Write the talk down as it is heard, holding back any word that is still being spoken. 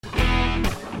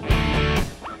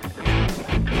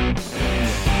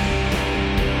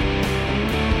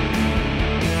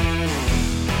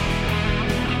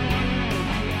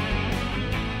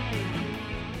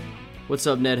What's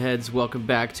up, Nedheads? Welcome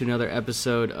back to another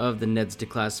episode of the Ned's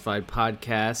Declassified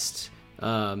podcast.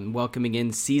 Welcoming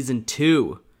in Season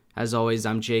 2. As always,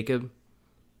 I'm Jacob.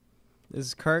 This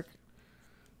is Kirk.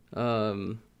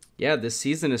 Yeah, this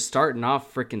season is starting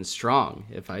off freaking strong,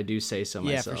 if I do say so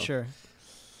myself. Yeah, for sure.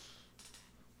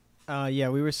 Yeah,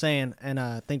 we were saying, and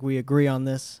I think we agree on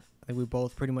this. I think we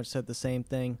both pretty much said the same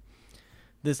thing.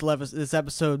 This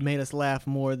episode made us laugh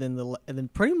more than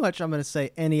pretty much, I'm going to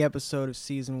say, any episode of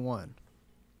Season 1.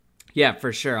 Yeah,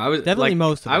 for sure. I was definitely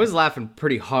most of them. I was laughing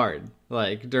pretty hard,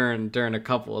 like during a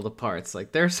couple of the parts.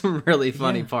 Like there's some really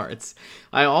funny parts.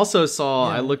 I also saw.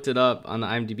 I looked it up on the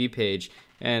IMDb page,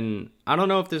 and I don't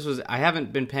know if this was. I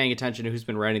haven't been paying attention to who's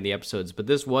been writing the episodes, but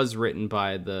this was written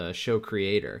by the show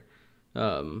creator,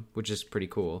 which is pretty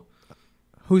cool.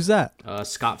 Who's that?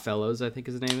 Scott Fellows, I think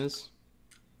his name is.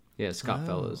 Yeah, Scott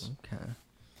Fellows. Okay.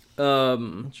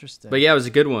 Interesting. But yeah, it was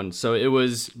a good one. So it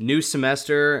was New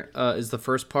Semester is the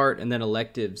first part, and then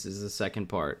Electives is the second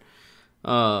part.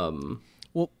 Well,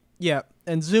 yeah,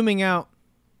 and zooming out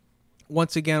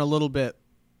once again a little bit,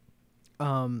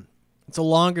 it's a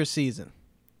longer season.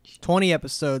 20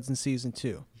 episodes in Season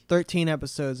 2. 13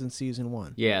 episodes in Season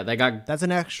 1. Yeah, that's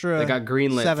an extra. They got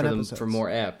greenlit 7 for them episodes. for more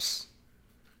eps.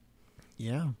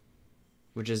 Yeah.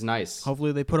 Which is nice.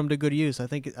 Hopefully they put them to good use. I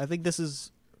think this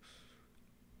is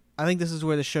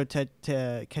where the show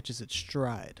catches its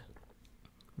stride.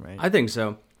 Right. I think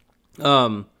so.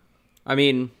 I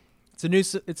mean, it's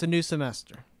a new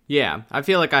semester. Yeah, I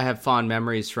feel like I have fond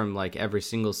memories from like every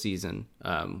single season,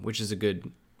 which is a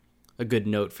good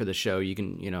note for the show. You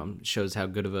can, shows how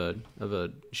good of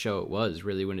a show it was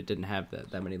really when it didn't have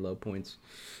that many low points.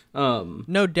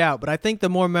 No doubt, but I think the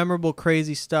more memorable,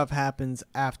 crazy stuff happens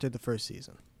after the first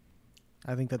season.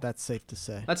 I think that's safe to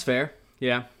say. That's fair.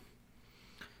 Yeah.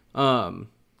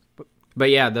 But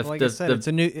yeah, I said, it's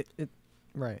a new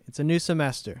it's a new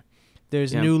semester.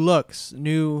 There's new looks,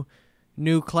 new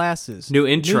classes, new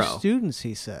intro, new students.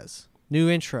 He says new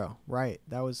intro. Right,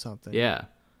 that was something. Yeah,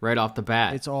 right off the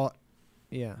bat. It's all,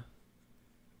 yeah.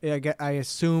 I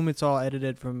assume it's all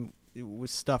edited with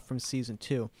stuff from Season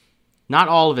 2. Not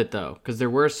all of it though, because there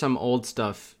were some old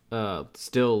stuff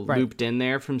still looped in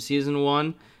there from Season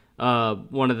 1.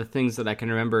 One of the things that I can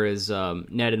remember is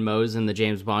Ned and Mose in the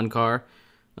James Bond car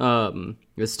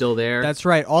is still there. That's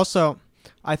right. Also,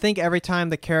 I think every time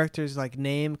the character's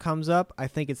name comes up, I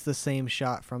think it's the same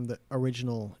shot from the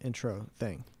original intro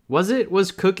thing.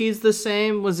 Was Cookies the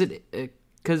same? Was it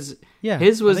because yeah,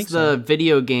 his was the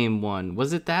video game one?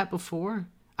 Was it that before?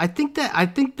 I think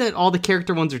that all the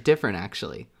character ones are different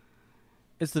actually.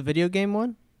 It's the video game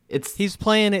one? He's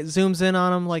playing it, zooms in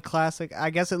on him like classic.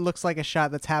 I guess it looks like a shot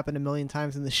that's happened a million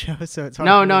times in the show, so it's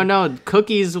hard. No.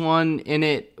 Cookies one in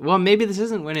it. Well, maybe this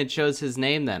isn't when it shows his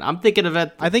name then. I'm thinking of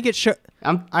it. I think it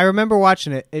I remember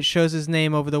watching it. It shows his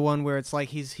name over the one where it's like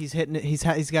he's hitting it. He's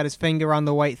got his finger on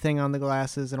the white thing on the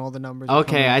glasses and all the numbers.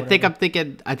 Okay, I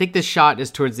think this shot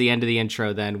is towards the end of the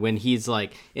intro then when he's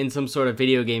like in some sort of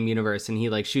video game universe and he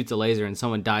like shoots a laser and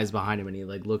someone dies behind him and he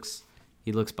looks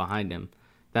behind him.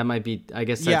 That might be, I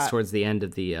guess that's towards the end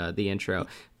of the intro.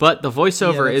 But the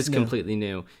voiceover is completely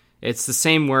new. It's the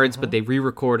same words, but they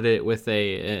re-recorded it with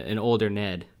an older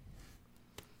Ned.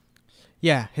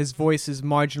 Yeah, his voice is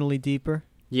marginally deeper.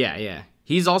 Yeah.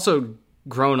 He's also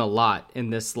grown a lot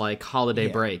in this holiday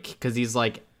break because he's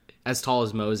as tall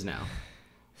as Mose now.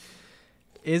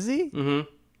 Is he? Mm-hmm.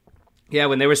 Yeah,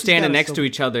 when they were standing next to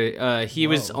each other, he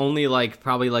was only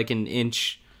probably an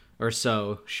inch or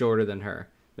so shorter than her.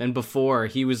 And before,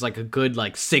 he was a good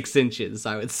 6 inches,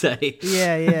 I would say.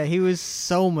 Yeah, he was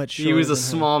so much shorter. He was a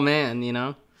small man,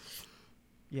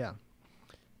 Yeah.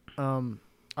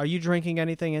 Are you drinking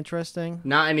anything interesting?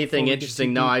 Not anything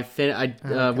interesting. No,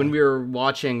 when we were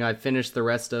watching, I finished the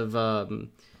rest of a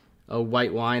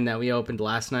white wine that we opened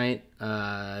last night.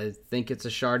 I think it's a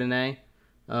Chardonnay.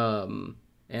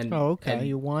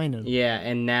 You're whining. Yeah,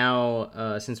 and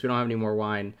now since we don't have any more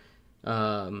wine,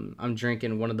 I'm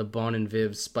drinking one of the Bon and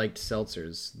Viv spiked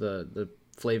seltzers. The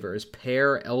flavor is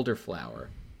pear elderflower.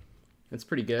 It's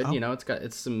pretty good.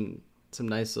 It's some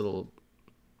nice little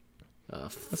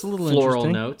that's a little floral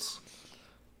notes.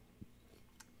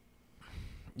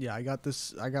 Yeah, I got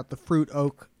the fruit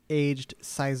oak aged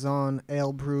saison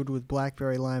ale brewed with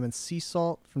blackberry lime and sea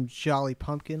salt from Jolly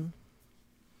Pumpkin.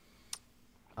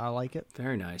 I like it.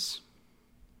 Very nice.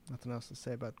 Nothing else to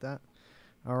say about that.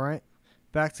 All right.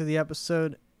 Back to the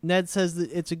episode. Ned says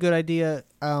that it's a good idea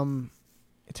to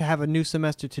have a new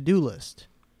semester to-do list.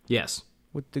 Yes.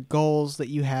 With the goals that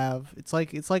you have. It's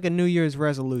like a New Year's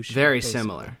resolution. Very basically.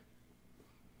 similar.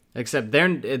 Except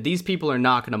these people are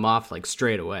knocking them off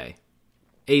straight away.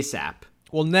 ASAP.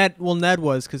 Well, Ned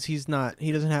was because he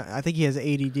doesn't have. I think he has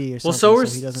ADD or something. Well, so were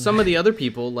he doesn't some of the other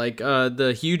people. Like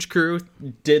the huge crew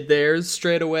did theirs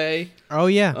straight away. Oh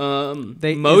yeah.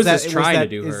 Moses trying to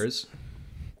do hers.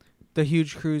 The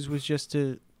huge cruise was just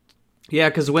to. Yeah,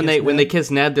 because when they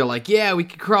kiss Ned, they're like, "Yeah, we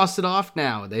can cross it off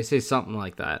now." They say something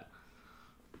like that.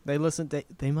 They listen.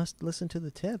 They must listen to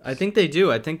the tips. I think they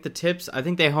do. I think the tips. I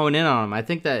think they hone in on them. I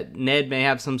think that Ned may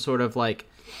have some sort of like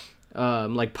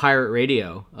pirate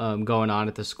radio going on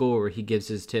at the school where he gives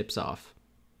his tips off.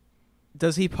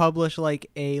 Does he publish like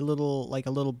a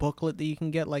little booklet that you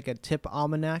can get, like a tip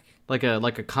almanac, like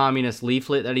a communist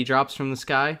leaflet that he drops from the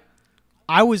sky?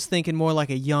 I was thinking more like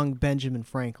a young Benjamin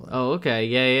Franklin. Oh, okay.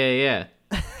 Yeah.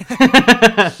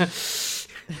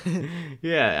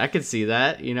 Yeah, I could see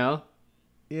that, You know?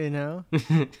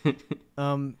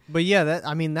 But yeah,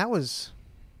 that was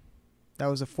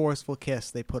a forceful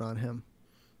kiss they put on him.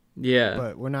 Yeah.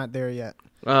 But we're not there yet.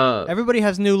 Everybody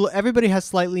has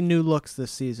slightly new looks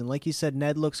this season. Like you said,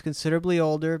 Ned looks considerably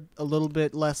older, a little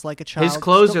bit less like a child. His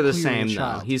clothes are the same,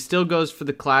 though. He still goes for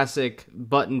the classic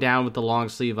button down with the long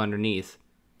sleeve underneath.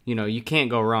 You can't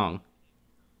go wrong.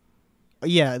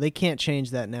 Yeah, they can't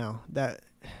change that now.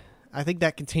 I think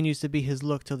that continues to be his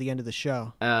look till the end of the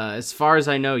show. As far as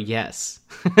I know, yes.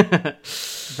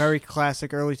 Very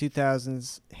classic early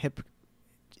 2000s hip,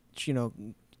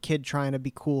 kid trying to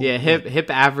be cool. Yeah, hip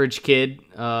average kid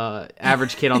on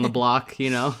the block,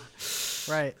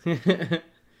 Right.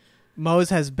 Mose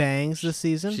has bangs this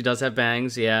season. She does have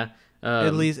bangs, yeah.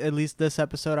 At least this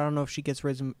episode. I don't know if she gets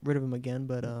rid of him again,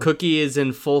 but Cookie is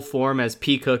in full form as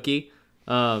P Cookie.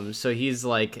 So he's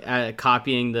like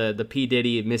copying the P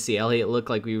Diddy Missy Elliott look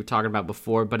like we were talking about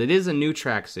before, but it is a new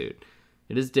tracksuit.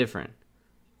 It is different.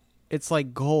 It's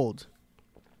like gold.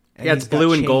 Yeah, it's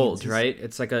blue and gold, right?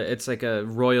 It's like a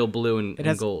royal blue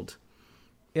and gold.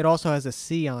 It also has a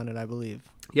C on it, I believe.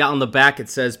 Yeah, on the back it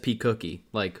says P Cookie,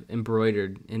 like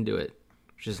embroidered into it,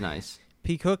 which is nice.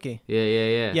 P Cookie.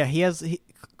 Yeah. Yeah, he has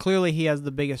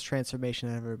the biggest transformation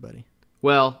out of everybody.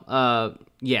 Well,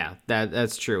 yeah,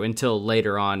 that's true until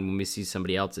later on when we see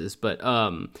somebody else's. But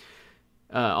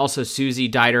also Susie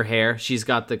dyed her hair. She's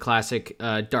got the classic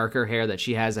darker hair that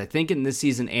she has, I think, in this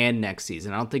season and next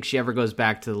season. I don't think she ever goes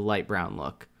back to the light brown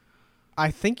look. I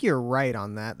think you're right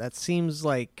on that. That seems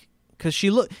like because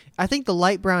I think the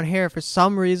light brown hair for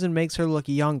some reason makes her look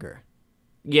younger.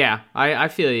 Yeah, I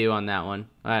feel you on that one.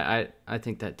 I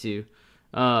think that too.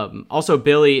 Also,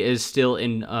 Billy is still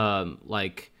in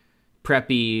like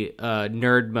preppy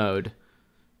nerd mode.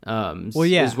 Well,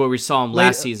 yeah, is what we saw him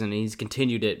last season, and he's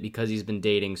continued it because he's been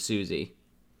dating Susie.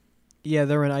 Yeah,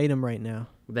 they're an item right now.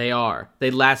 They are.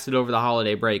 They lasted over the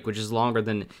holiday break, which is longer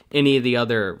than any of the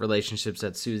other relationships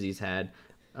that Susie's had.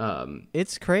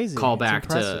 It's crazy. Call back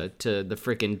to the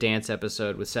freaking dance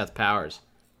episode with Seth Powers.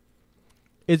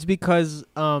 It's because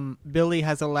Billy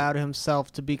has allowed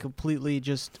himself to be completely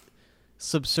just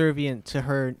subservient to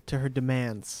her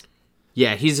demands.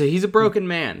 Yeah, he's a broken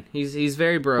man. He's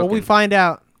very broken. Well, we find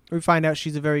out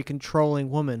she's a very controlling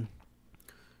woman.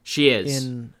 She is.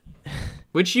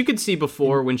 Which you could see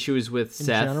before when she was with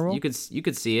Seth. General? You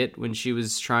could see it when she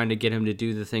was trying to get him to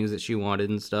do the things that she wanted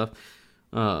and stuff.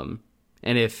 And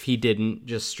if he didn't,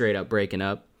 just straight up breaking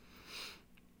up.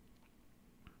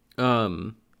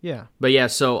 Yeah. But yeah,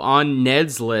 so on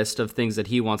Ned's list of things that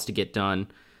he wants to get done,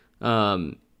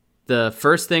 the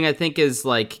first thing I think is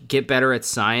like get better at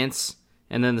science,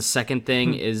 and then the second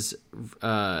thing is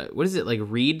what is it, like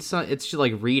read? It's just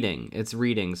like reading. It's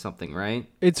reading something, right?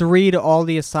 It's read all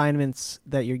the assignments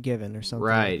that you're given or something.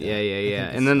 Right. Like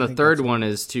yeah. And then the third one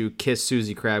is to kiss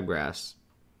Susie Crabgrass.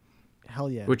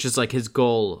 Hell yeah. Which is like his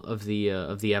goal of the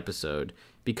episode.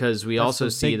 Because we also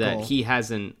see that goal. He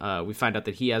hasn't. We find out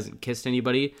that he hasn't kissed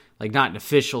anybody, like not an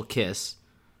official kiss,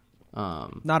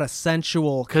 not a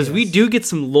sensual. Because we do get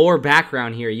some lore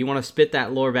background here. You want to spit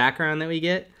that lore background that we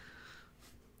get?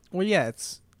 Well, yeah,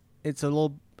 it's a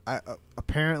little.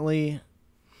 Apparently,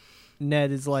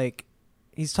 Ned is like,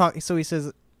 he's talking. So he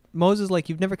says, Moses, like,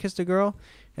 you've never kissed a girl,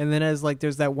 and then as like,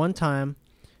 there's that one time,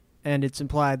 and it's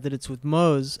implied that it's with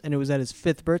Mose, and it was at his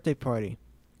 5th birthday party.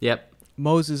 Yep.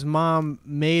 Mose's mom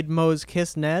made Mose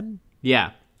kiss Ned?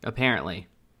 Yeah, apparently.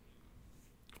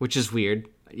 Which is weird.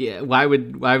 Yeah, why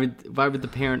would the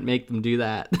parent make them do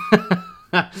that? Give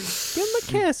him a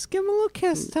kiss. Give him a little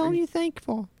kiss. Tell him you're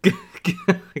thankful.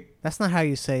 That's not how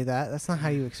you say that. That's not how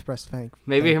you express thankfulness.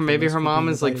 Maybe her mom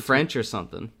is like French or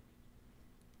something.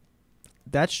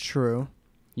 That's true.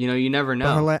 You never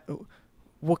know.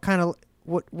 What kind of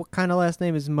last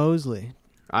name is Mosley?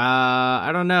 I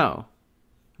don't know.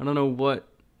 I don't know what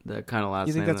that kind of last name.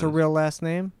 You think that's a real last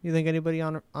name? You think anybody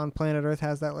on planet Earth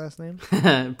has that last name?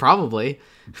 Probably.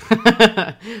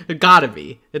 It gotta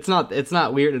be. It's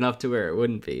not weird enough to where it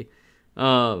wouldn't be.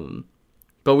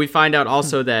 But we find out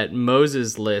also that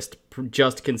Moses' list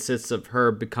just consists of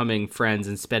her becoming friends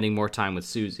and spending more time with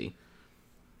Susie.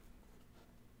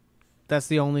 That's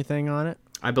the only thing on it?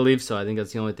 I believe so. I think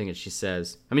that's the only thing that she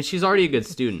says. I mean, she's already a good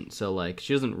student, so like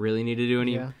she doesn't really need to do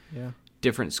any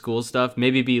different school stuff.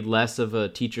 Maybe be less of a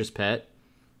teacher's pet.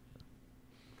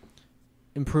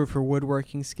 Improve her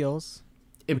woodworking skills.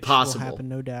 Impossible. Which will happen,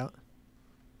 no doubt.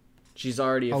 She's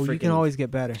already you can always get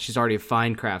better. She's already a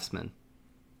fine craftsman.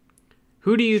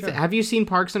 Who do you have you seen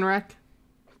Parks and Rec?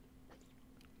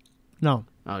 No.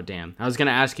 Oh, damn. I was going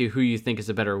to ask you who you think is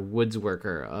a better woods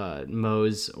worker,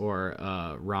 Mose or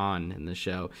Ron in the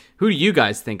show. Who do you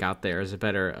guys think out there is a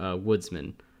better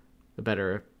woodsman, a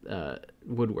better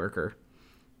woodworker?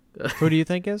 Who do you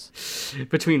think is?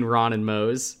 Between Ron and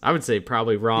Mose. I would say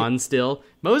probably Ron still.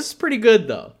 Mose is pretty good,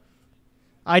 though.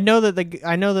 I know that the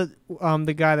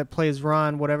guy that plays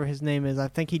Ron, whatever his name is, I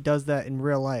think he does that in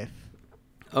real life.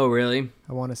 Oh, really?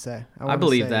 I want to say. I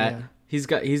believe that. Yeah. He's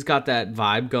got that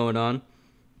vibe going on.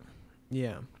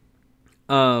 Yeah.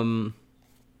 But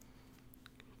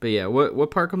yeah, what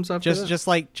part comes after that?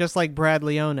 Just like Brad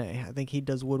Leone. I think he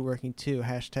does woodworking too.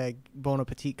 Hashtag Bon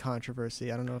Appetit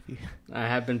controversy. I don't know if you. I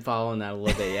have been following that a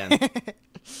little bit,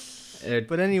 yeah.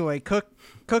 But anyway,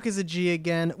 Cook is a G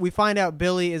again. We find out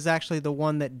Billy is actually the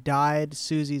one that dyed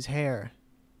Susie's hair.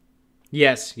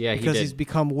 Yes, yeah, because he's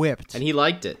become whipped, and he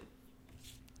liked it.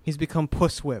 He's become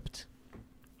puss whipped.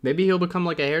 Maybe he'll become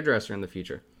like a hairdresser in the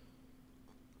future.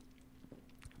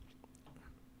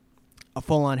 A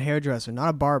full-on hairdresser, not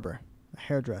a barber. A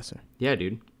hairdresser. Yeah,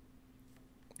 dude.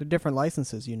 They're different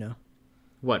licenses, you know.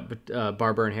 What,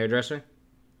 barber and hairdresser?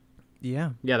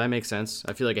 Yeah. Yeah, that makes sense.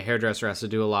 I feel like a hairdresser has to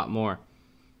do a lot more.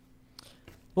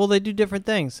 Well, they do different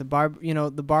things. The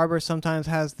barber sometimes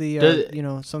has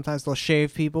sometimes they'll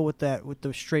shave people with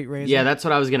the straight razor. Yeah, that's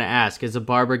what I was going to ask. Is a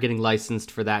barber getting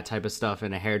licensed for that type of stuff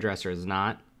and a hairdresser is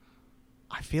not?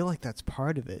 I feel like that's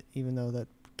part of it, even though that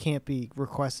can't be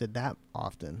requested that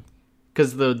often.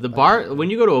 Because when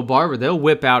you go to a barber, they'll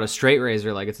whip out a straight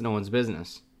razor like it's no one's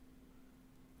business.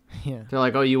 Yeah. They're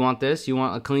like, "Oh, you want this? You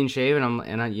want a clean shave?"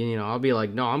 I'll be like,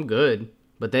 "No, I'm good."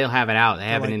 But they'll have it out. They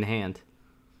have it in hand.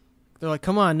 They're like,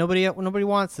 "Come on, nobody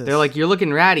wants this." They're like, "You're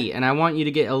looking ratty, and I want you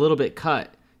to get a little bit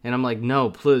cut." And I'm like, "No,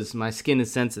 please, my skin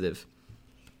is sensitive."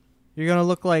 You're gonna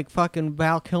look like fucking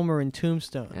Val Kilmer in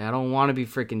Tombstone. I don't want to be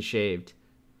freaking shaved.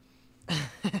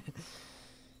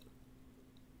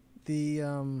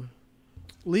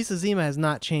 Lisa Zima has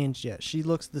not changed yet. She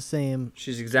looks the same.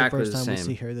 She's exactly the same. The first time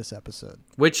we see her this episode.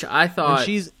 Which I thought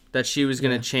that she was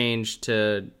going to change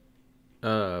to,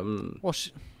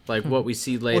 like what we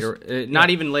see later.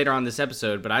 Not even later on this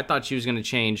episode, but I thought she was going to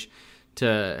change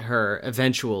to her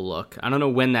eventual look. I don't know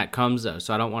when that comes though,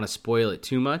 so I don't want to spoil it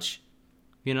too much.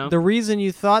 You know? The reason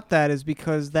you thought that is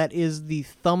because that is the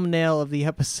thumbnail of the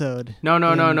episode. No.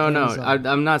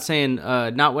 I'm not saying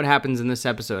not what happens in this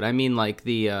episode. I mean like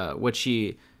the what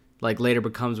she like later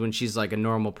becomes when she's like a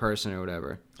normal person or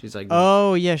whatever. She's like,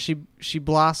 oh yeah, she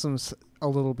blossoms a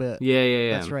little bit.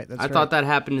 Yeah. That's right. I thought that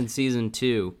happened in season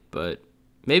 2, but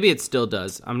maybe it still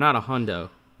does. I'm not a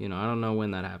hundo. I don't know when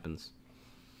that happens.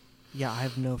 Yeah, I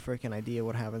have no freaking idea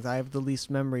what happens. I have the least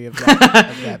memory of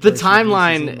that. The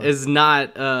timeline is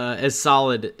not as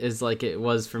solid as like it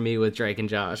was for me with Drake and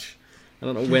Josh. I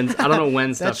don't know when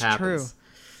stuff happens. That's true.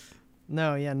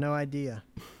 No idea.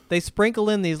 They sprinkle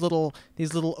in these little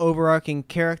overarching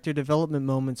character development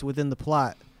moments within the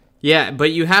plot. Yeah,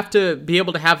 but you have to be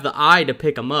able to have the eye to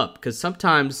pick them up because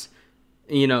sometimes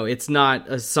it's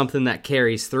not something that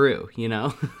carries through,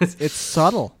 It's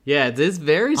subtle. Yeah, it is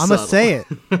very subtle. I'm going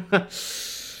to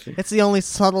say it. It's the only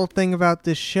subtle thing about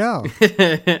this show.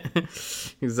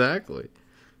 Exactly.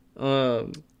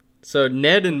 So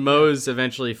Ned and Mose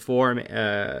eventually form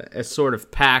a sort of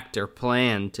pact or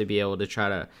plan to be able to try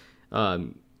to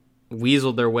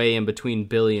weasel their way in between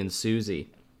Billy and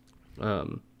Susie.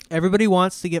 Everybody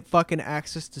wants to get fucking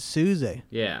access to Susie.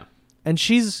 Yeah. And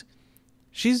she's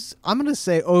I'm going to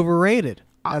say overrated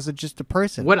as just a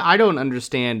person. What I don't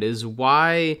understand is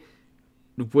why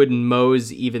would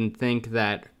Mose even think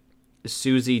that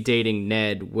Susie dating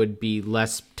Ned would be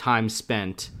less time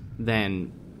spent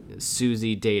than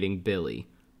Susie dating Billy?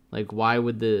 Like, why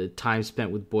would the time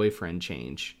spent with boyfriend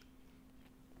change?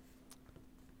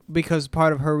 Because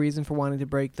part of her reason for wanting to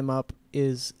break them up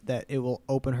is that it will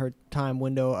open her time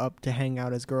window up to hang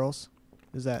out as girls.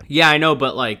 Is that? Yeah, I know,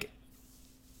 but like,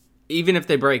 even if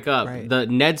they break up, Right. the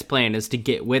Ned's plan is to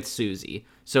get with Susie.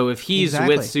 So if he's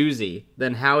Exactly. with Susie,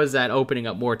 then how is that opening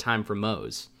up more time for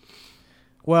Mose?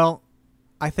 Well,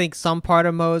 I think some part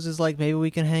of Mose is like, maybe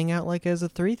we can hang out like as a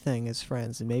 3 thing as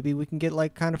friends, and maybe we can get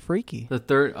like kind of freaky. The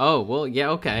third, oh, well, yeah,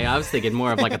 okay. I was thinking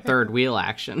more of like a third wheel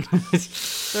action.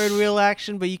 Third wheel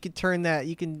action, but you can turn that.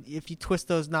 You can, if you twist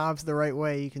those knobs the right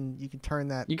way, you can turn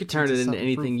that. You could turn it into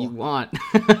anything you want.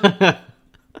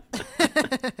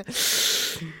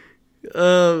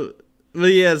 But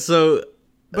yeah, so.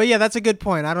 But yeah, that's a good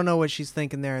point. I don't know what she's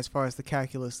thinking there as far as the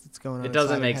calculus that's going on. It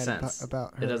doesn't make inside her head sense.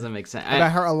 about her, it doesn't make sense.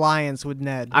 about her alliance with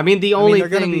Ned. I mean, the only they're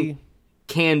gonna thing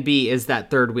can be is that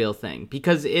third wheel thing,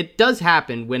 because it does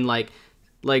happen when like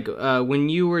when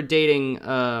you were dating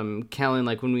Kellen,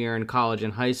 like when we were in college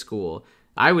and high school,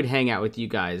 I would hang out with you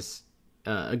guys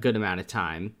a good amount of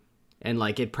time, and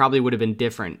like it probably would have been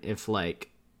different if like,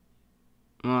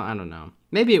 well, I don't know,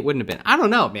 maybe it wouldn't have been. I don't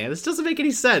know, man. This doesn't make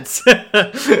any sense.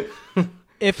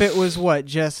 If it was what,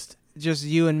 just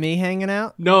you and me hanging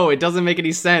out? No, it doesn't make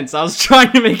any sense. I was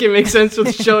trying to make it make sense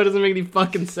with the show. It doesn't make any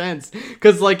fucking sense.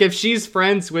 Because like if she's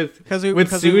friends with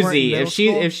Susie, if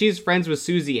she's friends with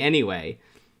Susie anyway,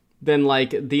 then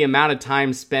like the amount of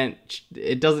time spent,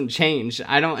 it doesn't change.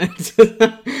 I don't.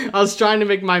 I was trying to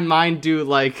make my mind do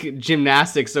like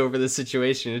gymnastics over the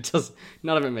situation. It does.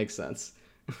 None of it makes sense.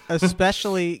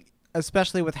 especially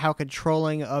with how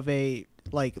controlling of a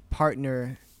like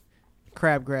partner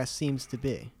Crabgrass seems to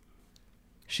be.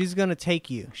 She's gonna take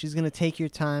you. She's gonna take your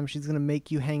time. She's gonna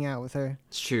make you hang out with her.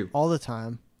 It's true. All the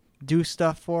time. Do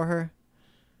stuff for her.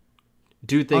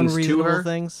 Do things to her.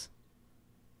 Things.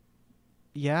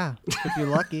 Yeah, if you're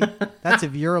lucky. That's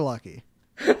if you're lucky.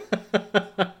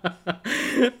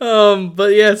 But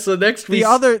yeah. So next the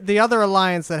other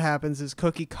alliance that happens is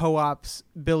Cookie co-ops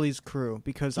Billy's crew,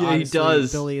 because obviously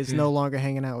Billy is no longer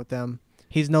hanging out with them.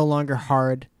 He's no longer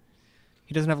hard.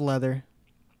 He doesn't have leather.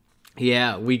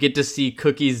 Yeah, we get to see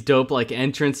Cookie's dope like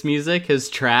entrance music, his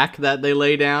track that they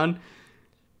lay down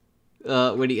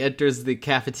when he enters the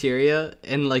cafeteria,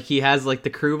 and like he has like the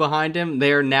crew behind him.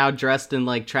 They are now dressed in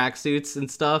like tracksuits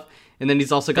and stuff, and then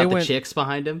he's also got the chicks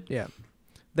behind him. Yeah,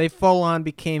 they full on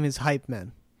became his hype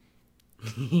men.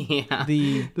 Yeah,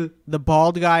 the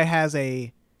bald guy has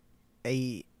a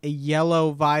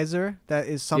yellow visor that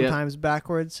is sometimes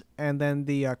backwards, and then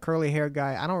the curly hair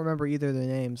guy, I don't remember either of their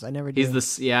names. I never did.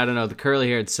 I don't know, the curly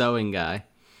haired sewing guy.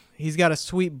 He's got a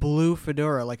sweet blue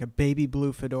fedora, like a baby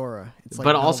blue fedora. It's like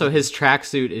but also his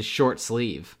tracksuit is short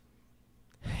sleeve.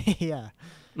 Yeah.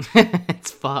 It's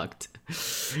fucked.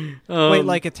 Wait,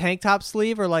 like a tank top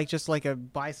sleeve, or like just like a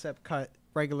bicep cut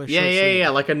regular shirt sleeve? Yeah,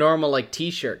 like a normal like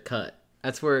t-shirt cut.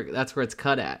 That's where it's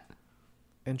cut at.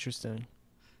 Interesting.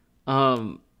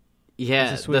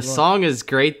 Yeah, the song is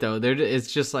great though.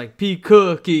 It's just like P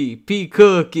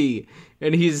Cookie,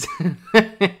 and he's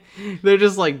they're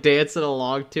just like dancing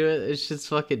along to it. It's just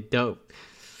fucking dope.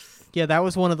 Yeah, that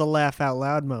was one of the laugh out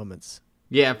loud moments.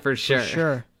 Yeah, for sure. For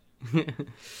sure.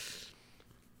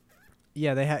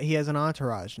 Yeah, he has an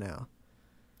entourage now.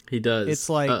 He does. It's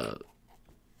like,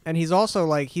 and he's also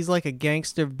like, he's like a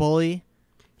gangster bully.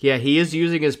 Yeah, he is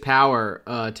using his power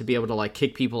to be able to like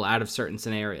kick people out of certain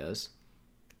scenarios.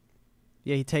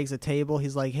 Yeah, he takes a table.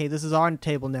 He's like, "Hey, this is our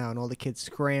table now," and all the kids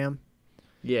scram.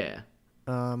 Yeah.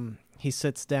 He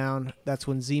sits down. That's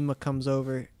when Zima comes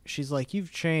over. She's like,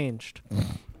 "You've changed."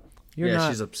 You're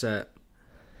not. She's upset.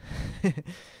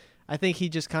 I think he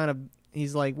just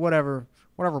he's like, whatever,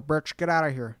 bitch, get out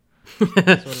of here. Sort of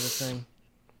a thing.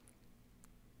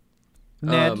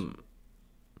 Ned,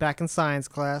 back in science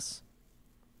class.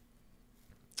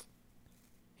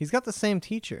 He's got the same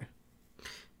teacher.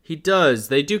 He does.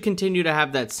 They do continue to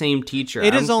have that same teacher.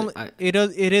 It is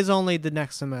only the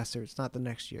next semester. It's not the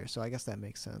next year, so I guess that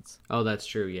makes sense. Oh, that's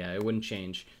true. Yeah, it wouldn't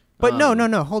change. But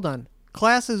no. Hold on.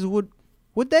 Classes would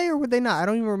they or would they not? I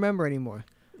don't even remember anymore.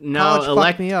 No,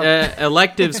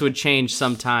 electives would change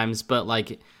sometimes, but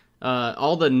like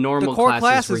all the normal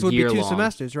classes were year would be 2 long.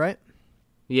 semesters, right?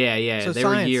 Yeah. So they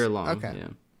science, were year long. Okay. Yeah.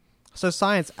 So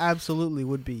science absolutely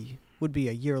would be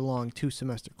a year-long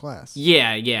 2-semester class.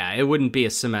 Yeah, it wouldn't be a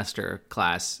semester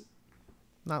class.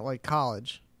 Not like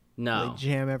college. No. They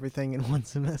jam everything in 1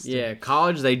 semester. Yeah,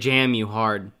 college, they jam you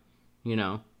hard, you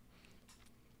know.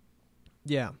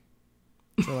 Yeah.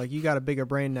 So, like, you got a bigger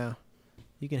brain now.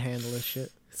 You can handle this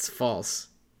shit. It's false.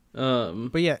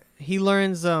 But, yeah, he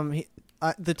learns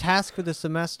the task for the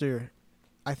semester,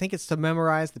 I think it's to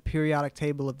memorize the periodic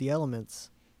table of the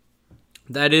elements.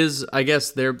 That is, I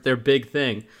guess, their big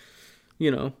thing. You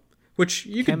know, which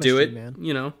you could do it, man.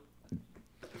 You know.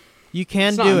 You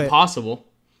can it's do not it. Impossible.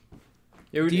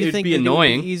 It would be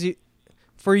annoying. It would be easy?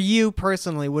 For you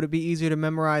personally, would it be easier to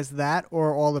memorize that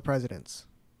or all the presidents?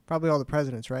 Probably all the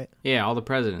presidents, right? Yeah, all the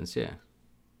presidents, yeah.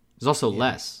 There's also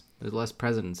less. There's less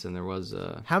presidents than there was...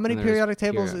 How many periodic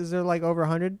tables? Is there like over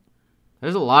 100?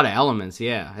 There's a lot of elements,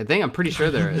 yeah. I'm pretty sure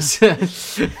there is.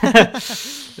 There's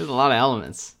a lot of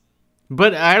elements.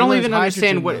 But I don't even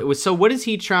understand so what is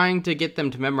he trying to get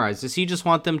them to memorize? Does he just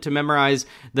want them to memorize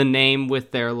the name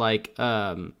with their like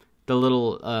the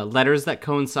little letters that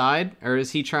coincide, or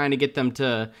is he trying to get them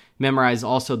to memorize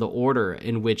also the order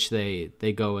in which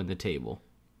they go in the table?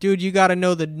 Dude, you got to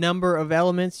know the number of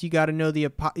elements, you got to know the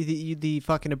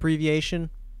fucking abbreviation.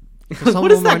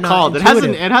 What is that called? It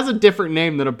has a different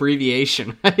name than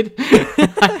abbreviation, right?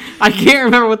 I can't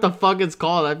remember what the fuck it's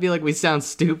called. I feel like we sound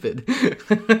stupid.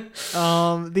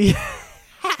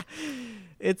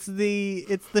 It's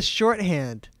the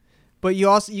shorthand, but you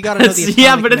got to know the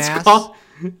atomic mass.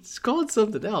 It's called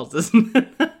something else, isn't it?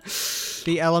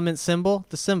 The element symbol,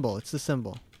 it's the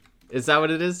symbol. Is that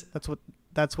what it is?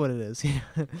 That's what it is.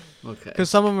 Okay. Because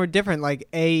some of them are different. Like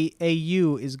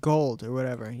AU is gold or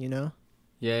whatever, you know.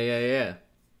 Yeah.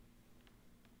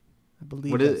 I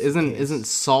believe. What isn't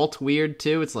salt weird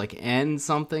too? It's like N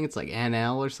something. It's like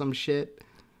NL or some shit.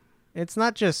 It's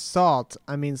not just salt.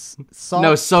 I mean, salt.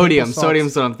 No, sodium.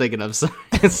 Sodium's what I'm thinking of.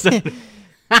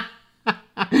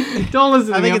 Don't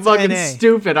listen to me. I'm fucking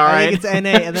stupid. All right. I think it's Na,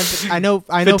 and then I know.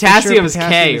 Potassium's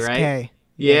K, right? K.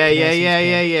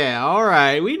 Yeah. All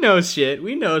right, we know shit.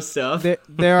 We know stuff.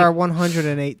 There are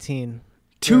 118.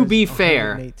 To be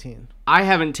fair, I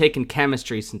haven't taken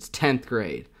chemistry since 10th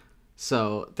grade.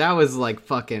 So that was like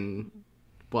fucking,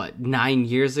 9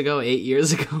 years ago, 8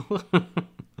 years ago?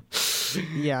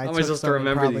 Yeah, how am I supposed to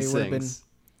remember these things?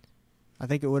 I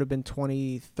think it would have been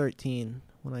 2013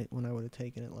 when I would have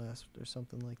taken it last or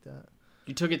something like that.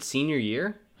 You took it senior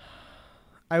year?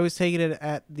 I was taking it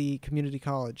at the community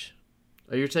college.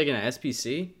 Oh, you're taking an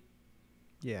SPC?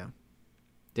 Yeah.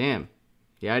 Damn.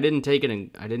 Yeah, I didn't take it in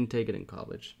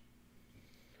college.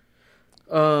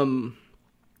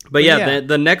 But yeah.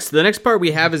 The next part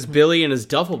we have is Billy and his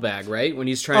duffel bag, right? When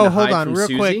he's trying to hide from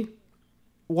Susie. Quick.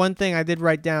 One thing I did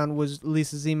write down was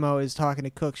Lisa Zemo is talking to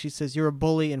Cook. She says, "You're a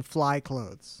bully in fly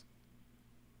clothes."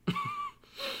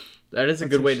 That is a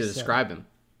good way to describe him.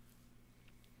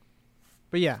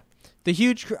 But yeah, the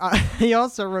huge crew. He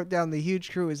also wrote down the huge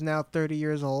crew is now 30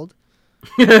 years old.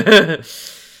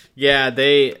 Yeah,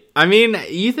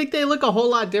 you think they look a whole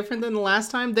lot different than the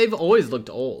last time? They've always looked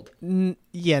old.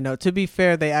 Yeah, no, to be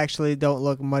fair, they actually don't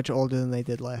look much older than they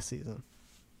did last season.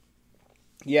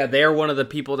 Yeah, they're one of the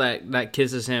people that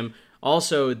kisses him.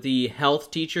 Also, the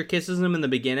health teacher kisses him in the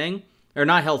beginning. Or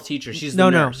not health teacher, she's the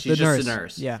nurse. She's just a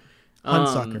nurse. Yeah,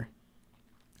 Hunsucker.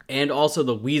 And also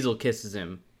the weasel kisses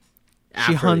him.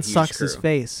 She Hunsucks his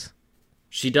face.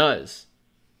 She does.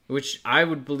 Which I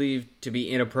would believe to be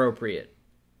inappropriate.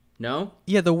 No?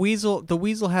 Yeah, the weasel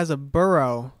has a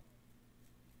burrow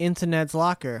into Ned's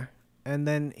locker, and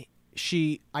then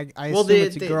I assume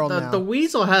it's a girl now. The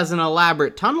weasel has an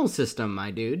elaborate tunnel system,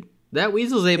 my dude. That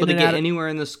weasel's able to get anywhere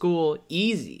in the school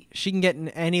easy. She can get in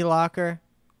any locker.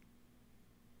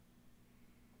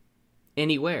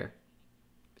 Anywhere.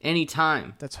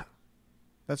 Anytime.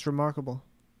 That's remarkable.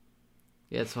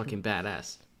 Yeah, it's fucking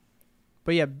badass.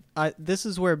 But yeah, this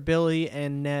is where Billy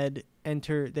and Ned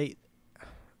enter.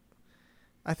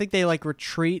 I think they like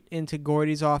retreat into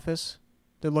Gordy's office.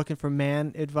 They're looking for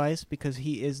man advice because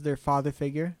he is their father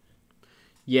figure.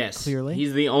 Yes, clearly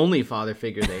he's the only father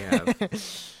figure they have.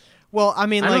 Well, I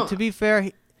mean, to be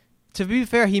fair,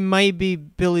 he might be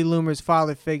Billy Loomer's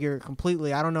father figure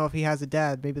completely. I don't know if he has a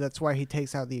dad. Maybe that's why he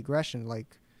takes out the aggression.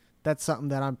 Like, that's something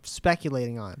that I'm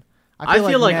speculating on. I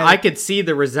feel like I could see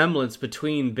the resemblance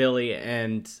between Billy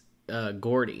and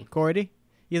Gordy. Gordy?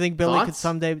 You think Billy could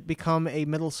someday become a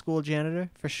middle school janitor?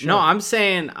 For sure. No, I'm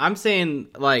saying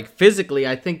like physically,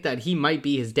 I think that he might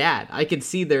be his dad. I could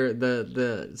see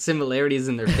the similarities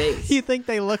in their face. You think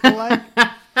they look alike?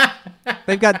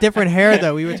 They've got different hair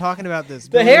though. We were talking about this.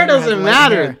 The hair doesn't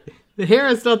matter. The hair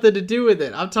has nothing to do with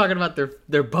it. I'm talking about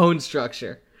their bone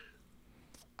structure.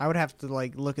 I would have to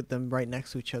like look at them right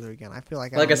next to each other again. I feel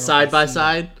like a side by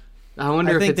side. I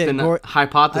wonder if it's been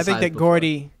hypothesized. I think that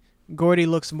Gordy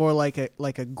looks more like a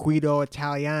Guido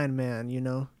Italian man, you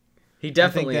know? He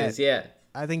definitely is, yeah.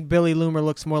 I think Billy Loomer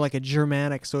looks more like a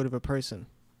Germanic sort of a person.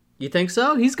 You think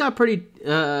so? He's got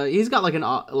he's got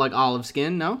like olive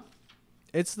skin, no?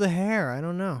 It's the hair, I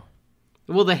don't know.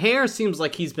 Well, the hair seems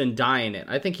like he's been dyeing it.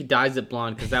 I think he dyes it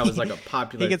blonde because that was like a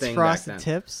popular thing back then. He gets frosted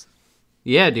tips?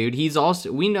 Yeah, dude.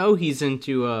 We know he's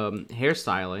into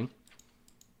hairstyling.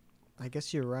 I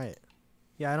guess you're right.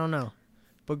 Yeah, I don't know.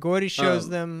 But Gordy shows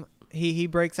them he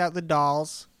breaks out the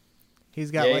dolls.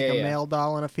 He's got a male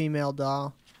doll and a female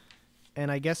doll. And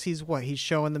I guess he's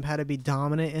showing them how to be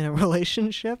dominant in a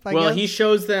relationship, I guess? He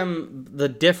shows them the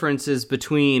differences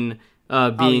between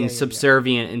being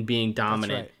subservient and being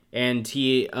dominant. Right. And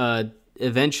he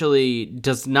eventually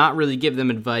does not really give them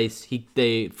advice.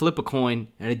 They flip a coin,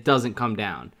 and it doesn't come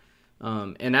down.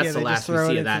 And that's the last we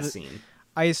see of that scene.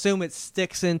 I assume it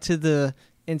sticks into the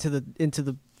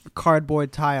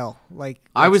cardboard tile.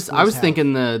 I was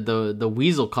thinking the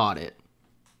weasel caught it.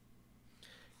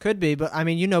 Could be, but I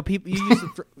mean, people.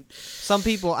 Some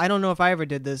people. I don't know if I ever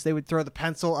did this. They would throw the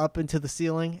pencil up into the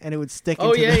ceiling, and it would stick.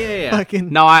 Fucking...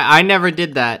 No, I never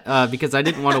did that because I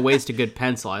didn't want to waste a good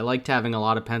pencil. I liked having a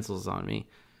lot of pencils on me.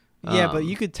 Yeah, but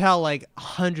you could tell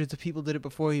hundreds of people did it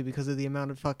before you because of the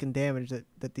amount of fucking damage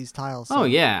that these tiles. Oh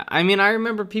yeah, I mean, I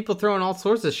remember people throwing all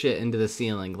sorts of shit into the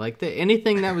ceiling,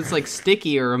 anything that was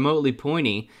sticky or remotely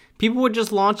pointy. People would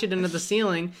just launch it into the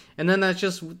ceiling, and then that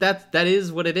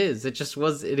is what it is. It just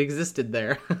it existed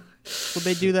there. Well,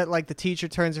 they do that the teacher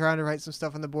turns around to write some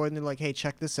stuff on the board, and they're like, "Hey,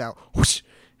 check this out," whoosh,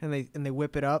 and they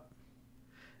whip it up.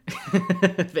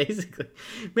 Basically,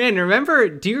 man,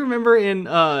 do you remember in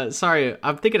sorry,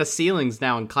 I'm thinking of ceilings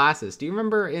now in classes. Do you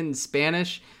remember in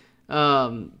Spanish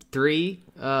 3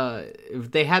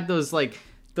 they had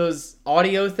those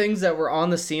audio things that were on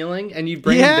the ceiling, and you'd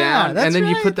bring them down, and then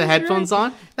you put the headphones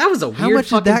on? That was a weird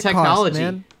fucking technology. Cost,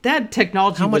 man? That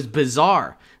technology was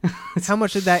bizarre. How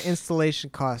much did that installation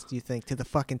cost, do you think, to the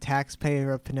fucking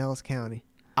taxpayer of Pinellas County?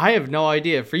 I have no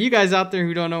idea. For you guys out there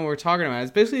who don't know what we're talking about,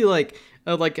 it's basically would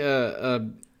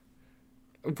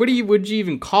you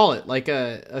even call it?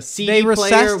 A CD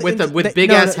player with big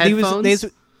ass headphones?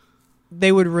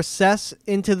 They would recess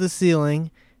into the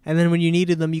ceiling, and then when you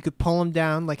needed them, you could pull them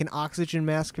down like an oxygen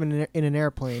mask in an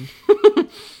airplane.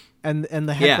 and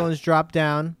the headphones drop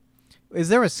down. Is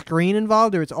there a screen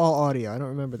involved, or it's all audio? I don't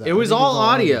remember that. It was all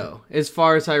audio, as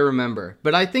far as I remember.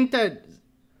 But I think that...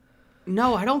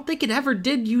 No, I don't think it ever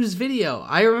did use video.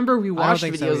 I remember we watched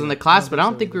videos in the class, but I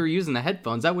don't think we were using the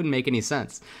headphones. That wouldn't make any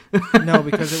sense. No,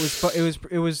 because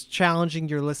it was challenging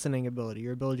your listening ability,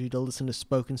 your ability to listen to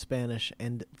spoken Spanish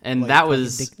and that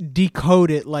was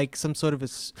decode it like some sort of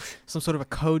a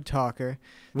code talker.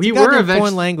 We were eventually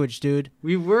foreign language, dude.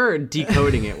 We were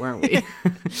decoding it, weren't we?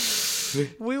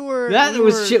 Shit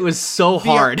was so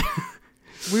hard.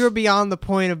 We were beyond the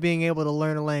point of being able to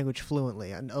learn a language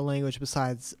fluently, a language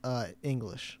besides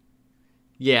English.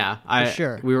 Yeah, for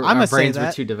sure. Our brains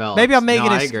were too developed. Maybe I'm making.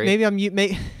 I agree. Maybe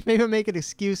I'm making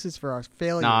excuses for our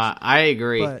failures. No, I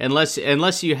agree. But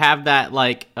unless you have that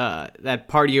that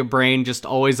part of your brain just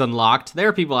always unlocked. There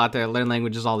are people out there that learn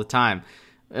languages all the time.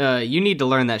 You need to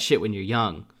learn that shit when you're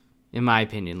young, in my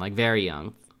opinion, very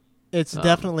young. It's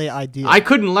definitely ideal. I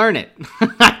couldn't learn it.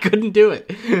 I couldn't do it.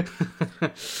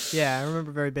 Yeah, I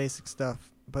remember very basic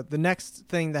stuff. But the next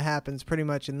thing that happens pretty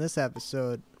much in this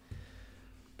episode,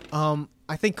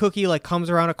 I think Cookie comes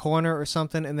around a corner or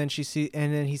something, and then he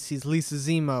sees Lisa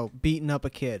Zemo beating up a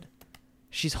kid.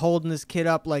 She's holding this kid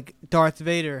up like Darth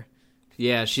Vader.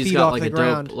 Yeah, she's got a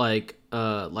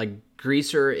dope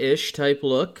greaser-ish type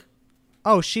look.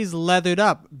 Oh, she's leathered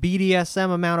up. BDSM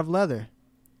amount of leather.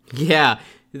 Yeah.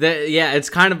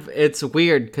 It's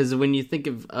weird because when you think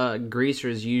of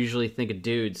greasers, you usually think of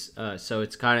dudes. So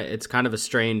it's kind of a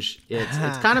strange. It's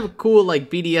kind of a cool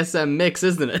BDSM mix,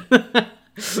 isn't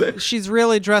it? She's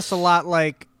really dressed a lot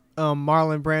like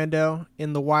Marlon Brando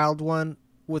in the Wild One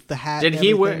with the hat. Did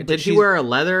he wear a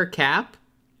leather cap?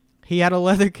 He had a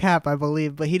leather cap, I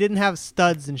believe, but he didn't have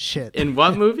studs and shit. In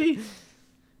what movie?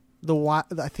 I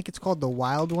think it's called The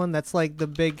Wild One. That's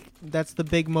the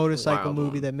big motorcycle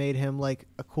movie that made him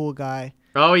a cool guy.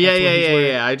 Oh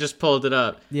yeah. I just pulled it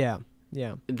up. Yeah.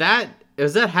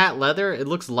 Is that hat leather? It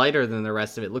looks lighter than the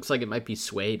rest of it. It looks like it might be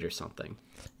suede or something.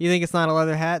 You think it's not a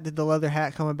leather hat? Did the leather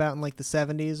hat come about in the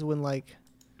 70s when that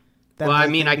well, I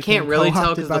mean, I can't really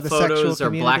tell because the photos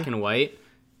are black and white.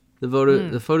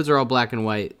 The photos are all black and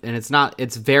white, and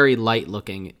it's very light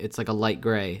looking. It's like a light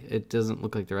gray. It doesn't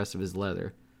look like the rest of his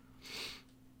leather.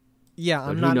 Yeah,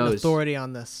 I'm not an authority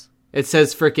on this. It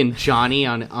says frickin' Johnny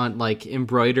on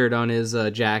embroidered on his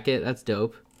jacket. That's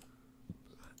dope.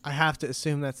 I have to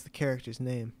assume that's the character's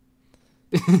name.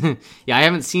 Yeah, I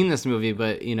haven't seen this movie,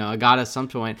 but I got us some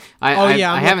point. I'm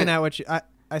looking at what you.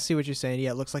 I see what you're saying.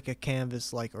 Yeah, it looks like a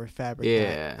canvas or fabric.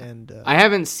 Yeah, hat, and I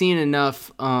haven't seen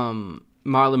enough Marlon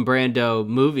Brando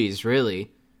movies really,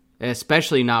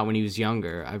 especially not when he was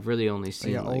younger. I've really only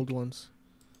seen old ones.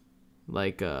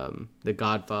 The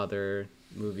Godfather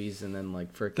movies, and then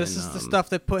frickin'. This is the stuff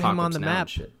that put him on the map.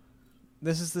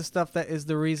 This is the stuff that is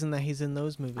the reason that he's in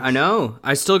those movies. I know.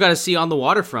 I still got to see On the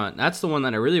Waterfront. That's the one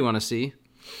that I really want to see.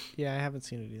 Yeah, I haven't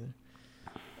seen it either.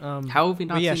 How have we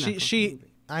not yeah, seen that? she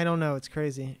I don't know. It's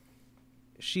crazy.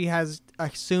 She has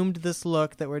assumed this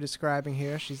look that we're describing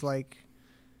here. She's like,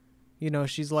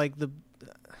 she's like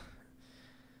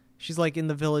in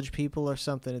the Village People or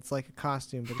something. It's like a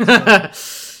costume, but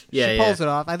it's like, she pulls it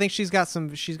off. I think she's got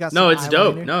some. No, it's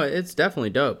dope. No, it's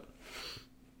definitely dope.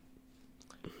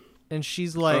 And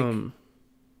she's like,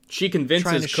 she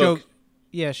convinces Cook.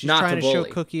 She's trying to show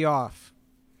Cookie off.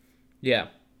 Yeah.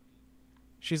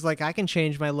 She's like, I can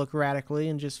change my look radically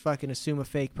and just fucking assume a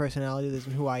fake personality that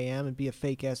isn't who I am and be a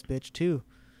fake ass bitch too.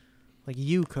 Like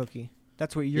you, Cookie.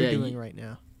 That's what you're doing right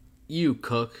now. You,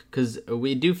 Cook, because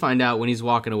we do find out when he's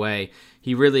walking away,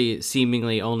 he really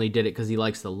seemingly only did it because he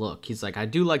likes the look. He's like, I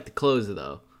do like the clothes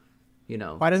though.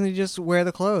 Why doesn't he just wear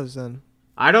the clothes then?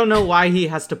 I don't know why he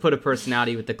has to put a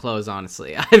personality with the clothes,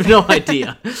 honestly. I have no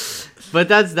idea. But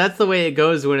that's the way it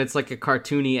goes when it's like a